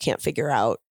 maybe you can't figure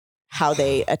out how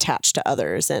they attach to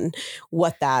others and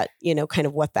what that, kind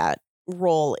of what that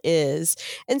role is.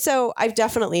 And so I've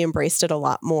definitely embraced it a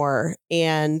lot more.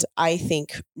 And I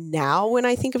think now when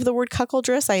I think of the word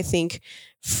cuckoldress, I think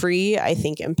free, I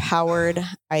think empowered,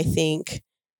 I think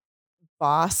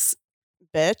boss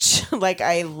bitch. Like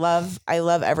I love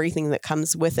everything that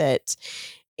comes with it.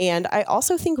 And I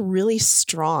also think really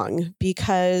strong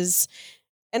because,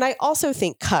 and I also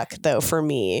think cuck though, for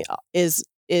me is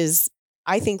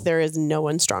I think there is no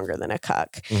one stronger than a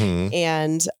cuck.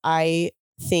 And I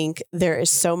think there is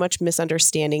so much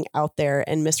misunderstanding out there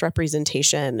and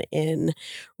misrepresentation in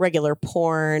regular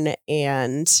porn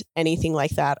and anything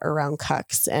like that around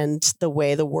cucks. And the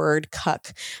way the word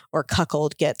cuck or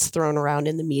cuckold gets thrown around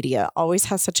in the media always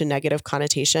has such a negative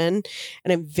connotation.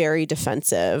 And I'm very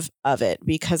defensive of it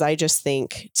because I just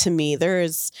think, to me, there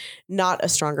is not a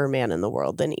stronger man in the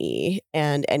world than E.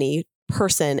 And any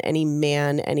person, any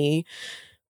man, any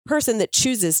person that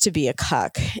chooses to be a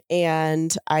cuck.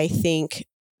 And I think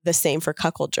the same for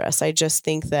cuckoldress. I just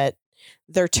think that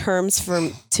they're terms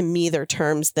to me, they're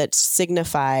terms that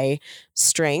signify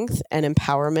strength and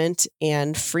empowerment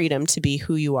and freedom to be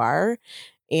who you are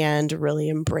and really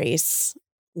embrace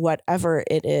whatever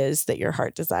it is that your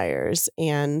heart desires.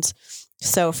 And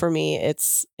so for me,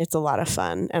 it's a lot of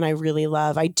fun. And I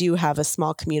do have a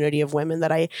small community of women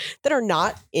that are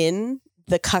not in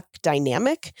the cuck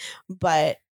dynamic,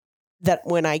 but that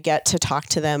when I get to talk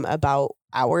to them about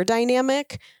our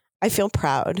dynamic, I feel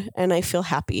proud and I feel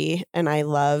happy, and I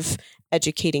love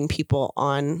educating people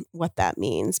on what that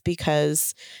means,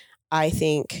 because I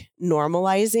think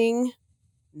normalizing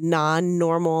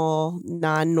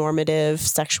non-normative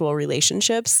sexual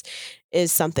relationships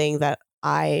is something that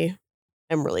I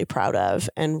am really proud of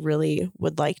and really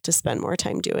would like to spend more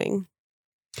time doing.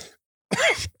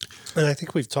 And I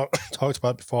think we've talked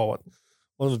about before,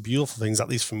 one of the beautiful things, at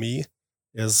least for me,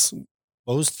 is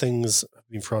those things have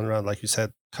been thrown around, like you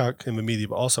said, cuck in the media,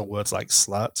 but also words like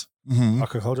slut or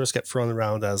cuckoldress get thrown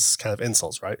around as kind of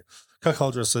insults, right?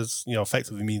 Cuckoldress is,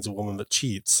 effectively means a woman that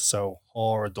cheats. So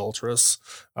whore, adulteress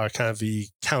are kind of the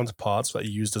counterparts that are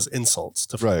used as insults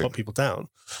to put people down.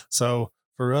 So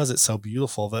for us, it's so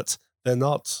beautiful that they're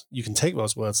not, you can take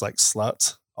those words like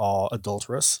slut or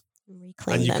adulteress,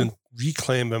 and you can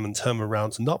reclaim them and turn them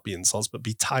around to not be insults, but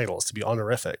be titles, to be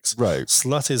honorifics. Right.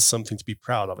 Slut is something to be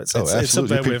proud of.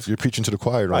 Absolutely. You're preaching to the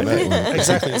choir on that one.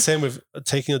 Exactly. The same with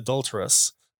taking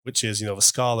adulteress, which is, the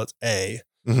Scarlet A,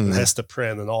 and Hester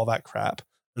Prynne and all that crap,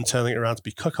 and turning it around to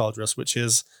be cuckoldress, which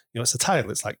is, it's a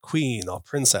title. It's like queen or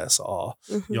princess or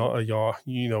your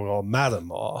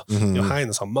madam or your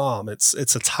highness or mom. It's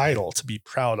a title to be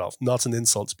proud of, not an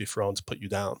insult to be thrown to put you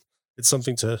down. It's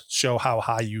something to show how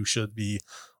high you should be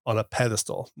on a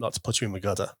pedestal, not to put you in the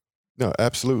gutter. No,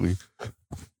 absolutely.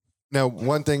 Now,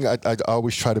 one thing I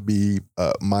always try to be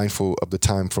mindful of the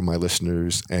time for my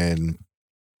listeners. And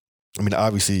I mean,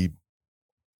 obviously,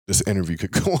 this interview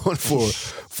could go on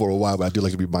for a while, but I do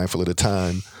like to be mindful of the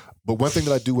time. But one thing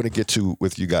that I do want to get to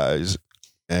with you guys,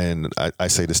 and I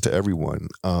say this to everyone,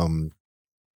 that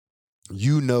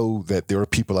there are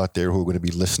people out there who are going to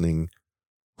be listening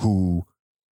who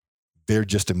they're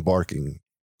just embarking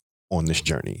on this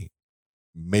journey.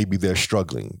 Maybe they're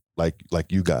struggling like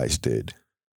you guys did.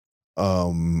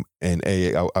 And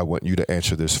I want you to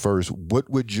answer this first. What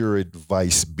would your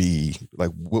advice be?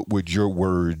 Like, what would your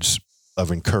words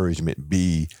of encouragement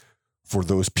be for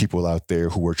those people out there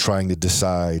who are trying to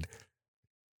decide,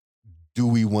 do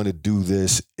we want to do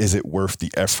this? Is it worth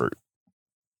the effort?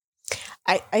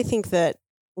 I think that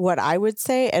what I would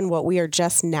say, and what we are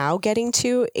just now getting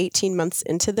to 18 months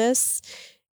into this,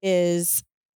 is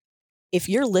if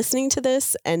you're listening to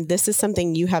this and this is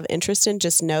something you have interest in,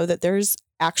 just know that there's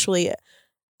actually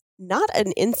not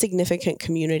an insignificant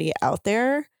community out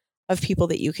there of people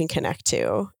that you can connect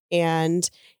to. And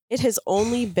it has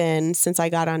only been since I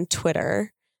got on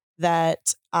Twitter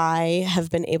that I have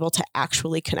been able to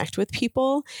actually connect with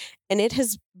people. And it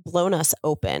has blown us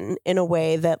open in a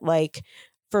way that, like,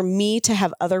 for me to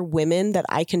have other women that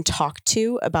I can talk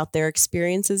to about their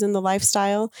experiences in the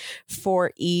lifestyle,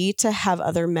 for E to have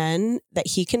other men that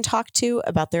he can talk to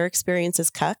about their experience as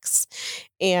cucks.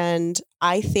 And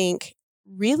I think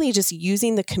really just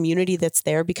using the community that's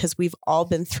there, because we've all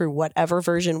been through whatever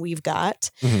version we've got.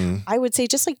 I would say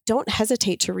just don't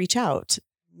hesitate to reach out.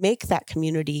 Make that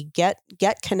community, get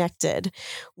connected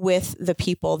with the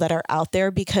people that are out there,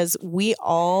 because we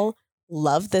all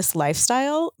love this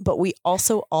lifestyle, but we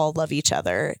also all love each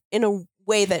other in a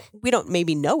way that we don't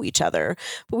maybe know each other,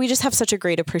 but we just have such a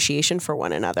great appreciation for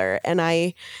one another. And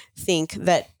I think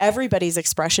that everybody's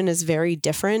expression is very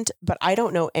different, but I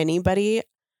don't know anybody.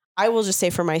 I will just say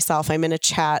for myself, I'm in a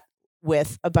chat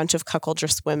with a bunch of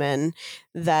cuckoldress women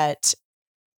that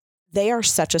they are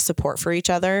such a support for each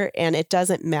other, and it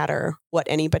doesn't matter what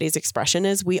anybody's expression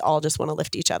is. We all just want to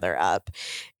lift each other up.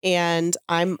 And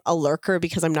I'm a lurker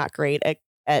because I'm not great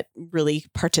at really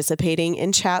participating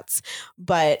in chats,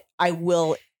 but I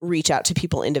will reach out to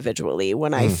people individually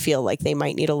when I feel like they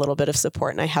might need a little bit of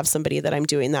support. And I have somebody that I'm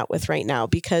doing that with right now,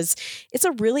 because it's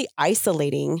a really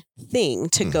isolating thing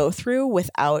to go through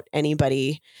without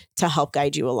anybody to help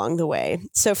guide you along the way.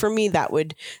 So for me, that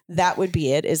would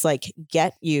be it, is like,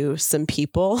 get you some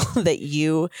people that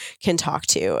you can talk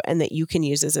to and that you can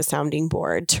use as a sounding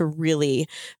board to really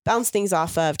bounce things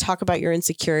off of, talk about your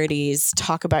insecurities,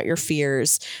 talk about your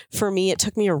fears. For me, it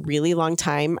took me a really long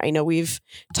time. I know we've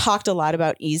talked a lot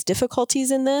about E's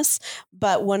difficulties in this,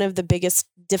 but one of the biggest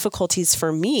difficulties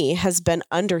for me has been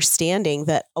understanding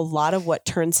that a lot of what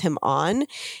turns him on,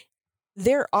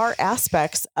 there are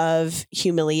aspects of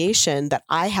humiliation that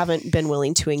I haven't been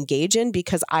willing to engage in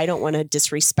because I don't want to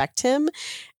disrespect him.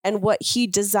 And what he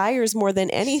desires more than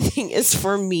anything is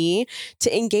for me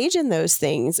to engage in those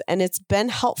things. And it's been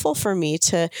helpful for me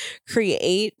to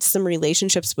create some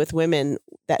relationships with women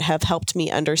that have helped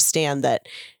me understand that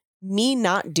me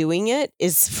not doing it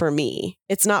is for me.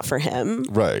 It's not for him.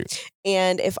 Right.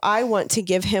 And if I want to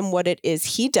give him what it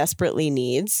is he desperately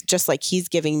needs, just like he's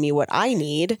giving me what I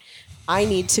need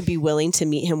to be willing to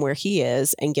meet him where he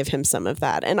is and give him some of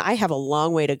that. And I have a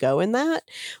long way to go in that.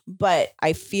 But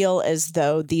I feel as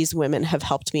though these women have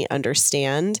helped me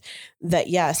understand that,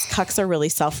 yes, cucks are really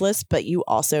selfless, but you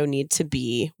also need to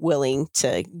be willing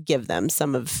to give them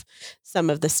some of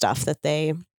the stuff that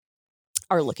they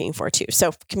are looking for too.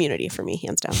 So community for me,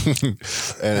 hands down.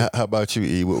 And how about you,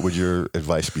 E? What would your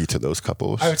advice be to those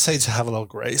couples? I would say to have a little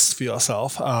grace for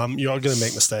yourself. You're going to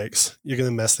make mistakes. You're going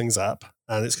to mess things up,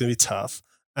 and it's going to be tough.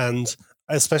 And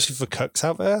especially for cooks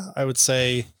out there, I would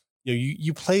say,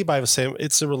 you play by the same.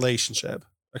 It's a relationship.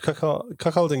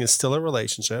 Cuckolding is still a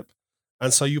relationship,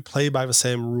 and so you play by the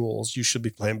same rules you should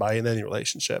be playing by in any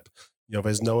relationship.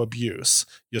 There's no abuse.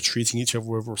 You're treating each other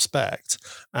with respect,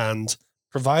 and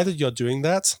provided you're doing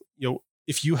that,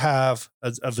 if you have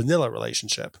a vanilla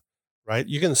relationship, right,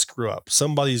 you're going to screw up.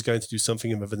 Somebody's going to do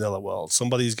something in the vanilla world.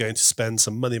 Somebody's going to spend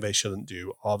some money they shouldn't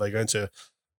do, or they're going to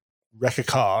wreck a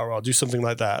car or do something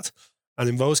like that. And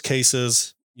in those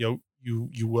cases, you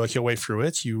work your way through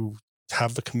it. You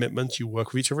have the commitment. You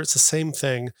work with each other. It's the same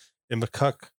thing in the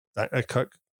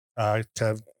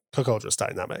cuckoldress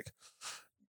dynamic.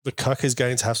 The cuck is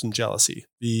going to have some jealousy.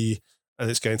 And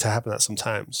it's going to happen at some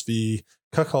times. The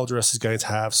cuckoldress is going to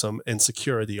have some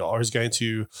insecurity, or is going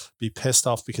to be pissed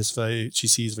off because she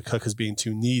sees the cuck as being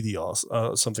too needy or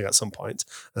something at some point,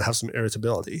 and have some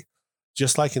irritability.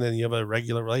 Just like in any other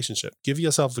regular relationship, give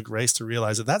yourself the grace to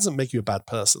realize that doesn't make you a bad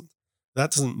person.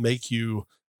 That doesn't make you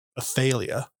a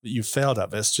failure, that you failed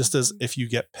at this. Just as if you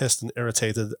get pissed and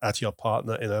irritated at your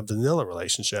partner in a vanilla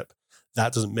relationship,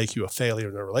 that doesn't make you a failure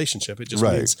in a relationship. It just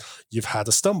means you've had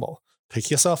a stumble. Pick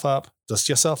yourself up, dust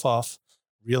yourself off,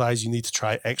 realize you need to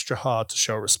try extra hard to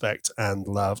show respect and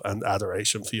love and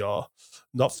adoration for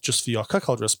not just for your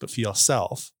cuckoldress, but for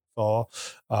yourself, for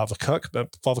the cuck,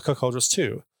 but for the cuckoldress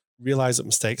too. Realize that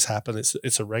mistakes happen.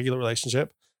 It's a regular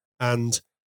relationship. And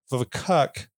for the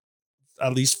cuck,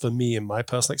 at least for me in my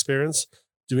personal experience,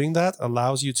 doing that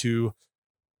allows you to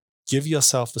give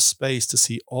yourself the space to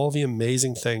see all the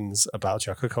amazing things about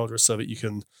your cuckoldress so that you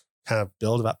can kind of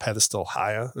build that pedestal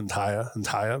higher and higher and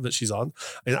higher that she's on.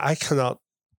 And I cannot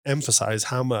emphasize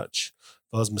how much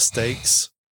those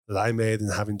mistakes that I made in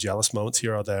having jealous moments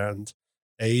here or there, and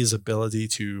A's ability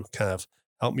to kind of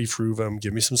help me through them,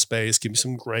 give me some space, give me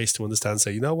some grace to understand,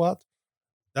 say, you know what?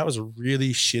 That was a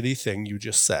really shitty thing you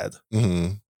just said,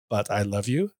 but I love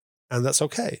you, and that's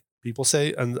okay. People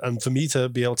say, and for me to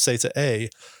be able to say to A,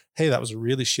 hey, that was a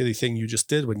really shitty thing you just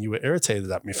did when you were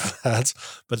irritated at me for that,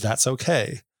 but that's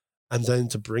okay. And then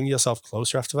to bring yourself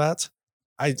closer after that,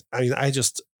 I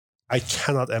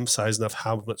cannot emphasize enough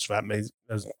how much that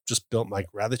has just built my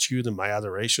gratitude and my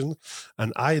adoration.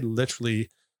 And I literally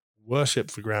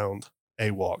worship the ground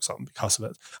A walks on because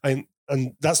of it.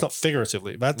 And that's not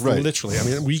figuratively, that's literally. I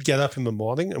mean, we get up in the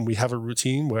morning and we have a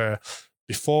routine where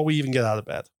before we even get out of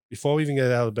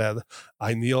bed,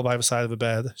 I kneel by the side of the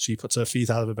bed. She puts her feet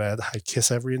out of the bed. I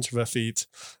kiss every inch of her feet.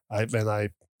 Then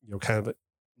I kind of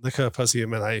lick her pussy,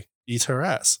 and then I eat her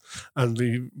ass. And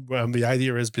the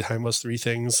idea is behind those three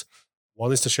things.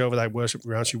 One is to show that I worship the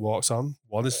ground she walks on.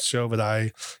 One is to show that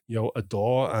I,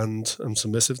 adore and am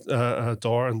submissive,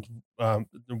 adore and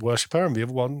worship her. And the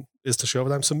other one is to show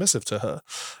that I'm submissive to her.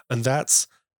 And that's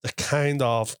the kind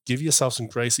of give yourself some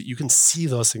grace that you can see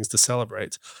those things to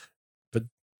celebrate. But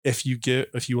if you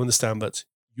understand that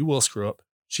you will screw up,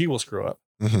 she will screw up.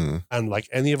 And like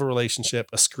any other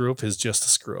relationship, a screw up is just a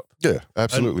screw up. Yeah,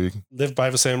 absolutely. And live by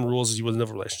the same rules as you would in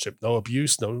another relationship. No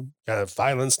abuse, no kind of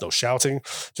violence, no shouting,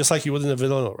 just like you would in a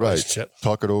vanilla relationship.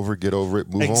 Talk it over, get over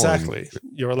it, move on. Exactly.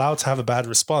 You're allowed to have a bad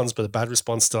response, but a bad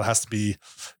response still has to be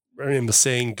in the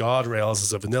same guardrails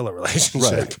as a vanilla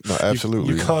relationship. Right. No,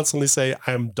 absolutely. You constantly say,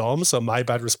 I'm Dom, so my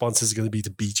bad response is going to be to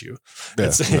beat you. Yeah,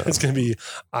 it's going to be,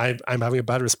 I'm having a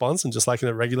bad response, and just like in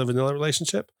a regular vanilla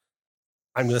relationship,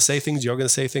 I'm going to say things, you're going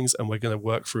to say things, and we're going to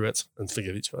work through it and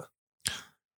forgive each other.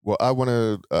 Well, I want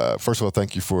to, first of all,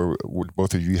 thank you for what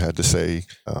both of you had to say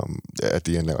at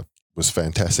the end. That was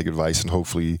fantastic advice, and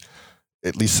hopefully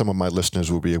at least some of my listeners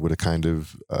will be able to kind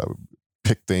of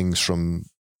pick things from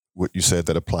what you said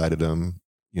that apply to them,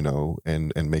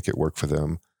 and make it work for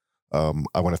them.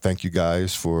 I want to thank you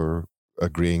guys for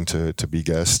agreeing to be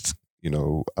guests.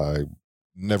 I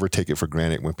never take it for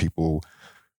granted when people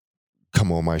come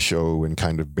on my show and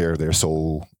kind of bare their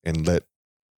soul and let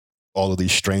all of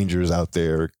these strangers out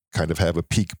there kind of have a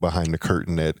peek behind the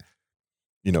curtain at,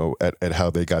 at how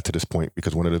they got to this point.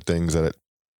 Because one of the things that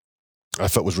I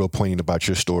felt was real poignant about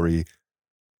your story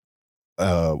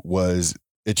was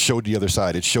it showed the other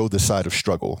side. It showed the side of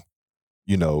struggle,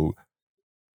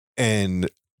 and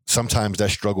sometimes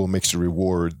that struggle makes the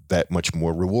reward that much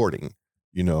more rewarding,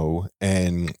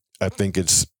 and I think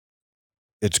it's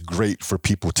great for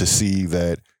people to see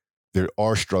that there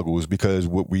are struggles, because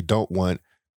what we don't want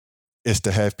is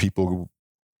to have people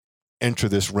enter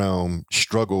this realm,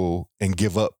 struggle, and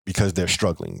give up because they're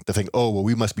struggling. To think, oh, well,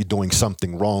 we must be doing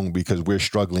something wrong because we're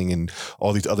struggling and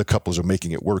all these other couples are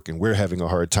making it work and we're having a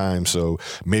hard time, so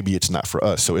maybe it's not for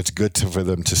us. So it's good for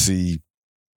them to see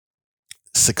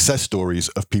success stories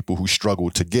of people who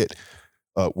struggle to get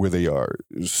where they are.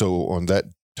 So on that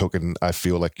token, I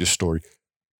feel like your story,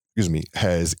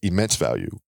 has immense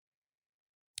value.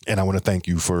 And I want to thank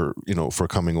you for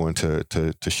coming on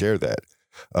to share that.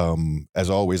 As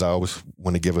always, I always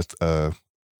want to give a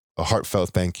heartfelt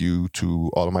thank you to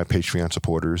all of my Patreon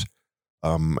supporters.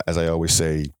 As I always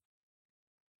say,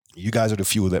 you guys are the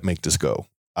fuel that make this go.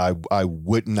 I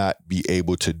would not be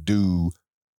able to do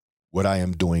what I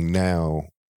am doing now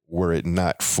were it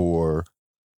not for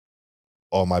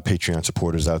all my Patreon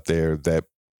supporters out there that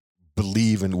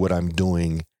believe in what I'm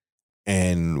doing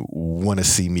and want to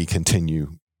see me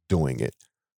continue doing it.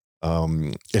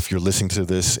 If you're listening to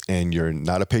this and you're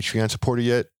not a Patreon supporter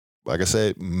yet, like I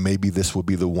said, maybe this will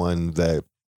be the one that,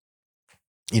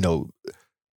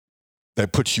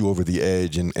 that puts you over the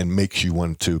edge and makes you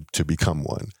want to become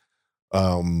one.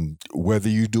 Whether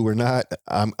you do or not,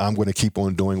 I'm going to keep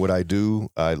on doing what I do.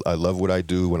 I love what I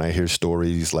do. When I hear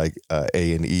stories like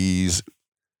A&E's,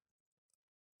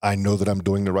 I know that I'm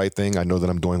doing the right thing. I know that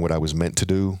I'm doing what I was meant to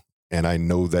do. And I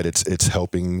know that it's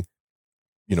helping,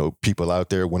 people out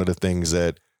there. One of the things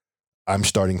that I'm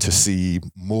starting to see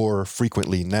more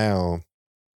frequently now,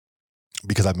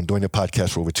 because I've been doing the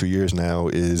podcast for over 2 years now,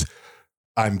 is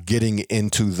I'm getting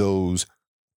into those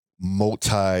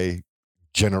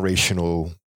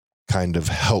multi-generational kind of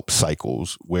help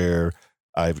cycles where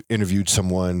I've interviewed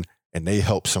someone and they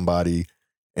helped somebody,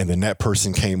 and then that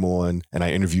person came on and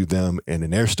I interviewed them and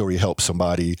then their story helped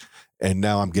somebody. And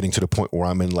now I'm getting to the point where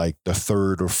I'm in like the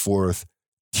third or fourth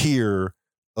tier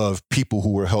of people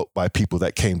who were helped by people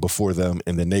that came before them,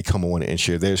 and then they come on and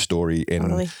share their story. And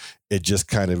totally. It just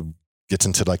kind of gets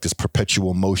into like this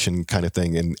perpetual motion kind of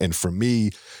thing. And for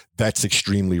me, that's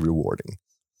extremely rewarding.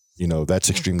 That's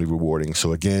extremely rewarding.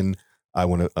 So again, I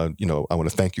want to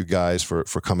thank you guys for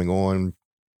coming on.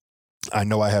 I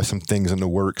know I have some things in the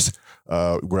works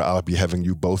where I'll be having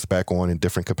you both back on in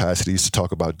different capacities to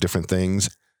talk about different things.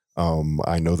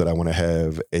 I know that I want to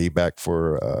have A back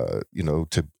for,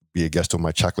 to be a guest on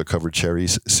my chocolate covered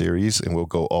cherries series, and we'll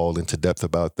go all into depth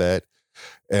about that.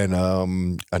 And I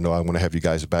know I want to have you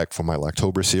guys back for my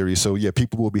October series. So yeah,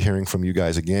 people will be hearing from you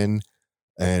guys again.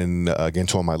 And again,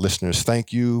 to all my listeners,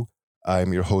 thank you.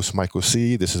 I'm your host, Michael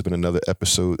C. This has been another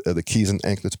episode of the Keys and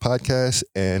Anklets podcast,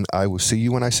 and I will see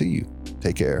you when I see you.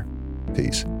 Take care.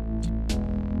 Peace.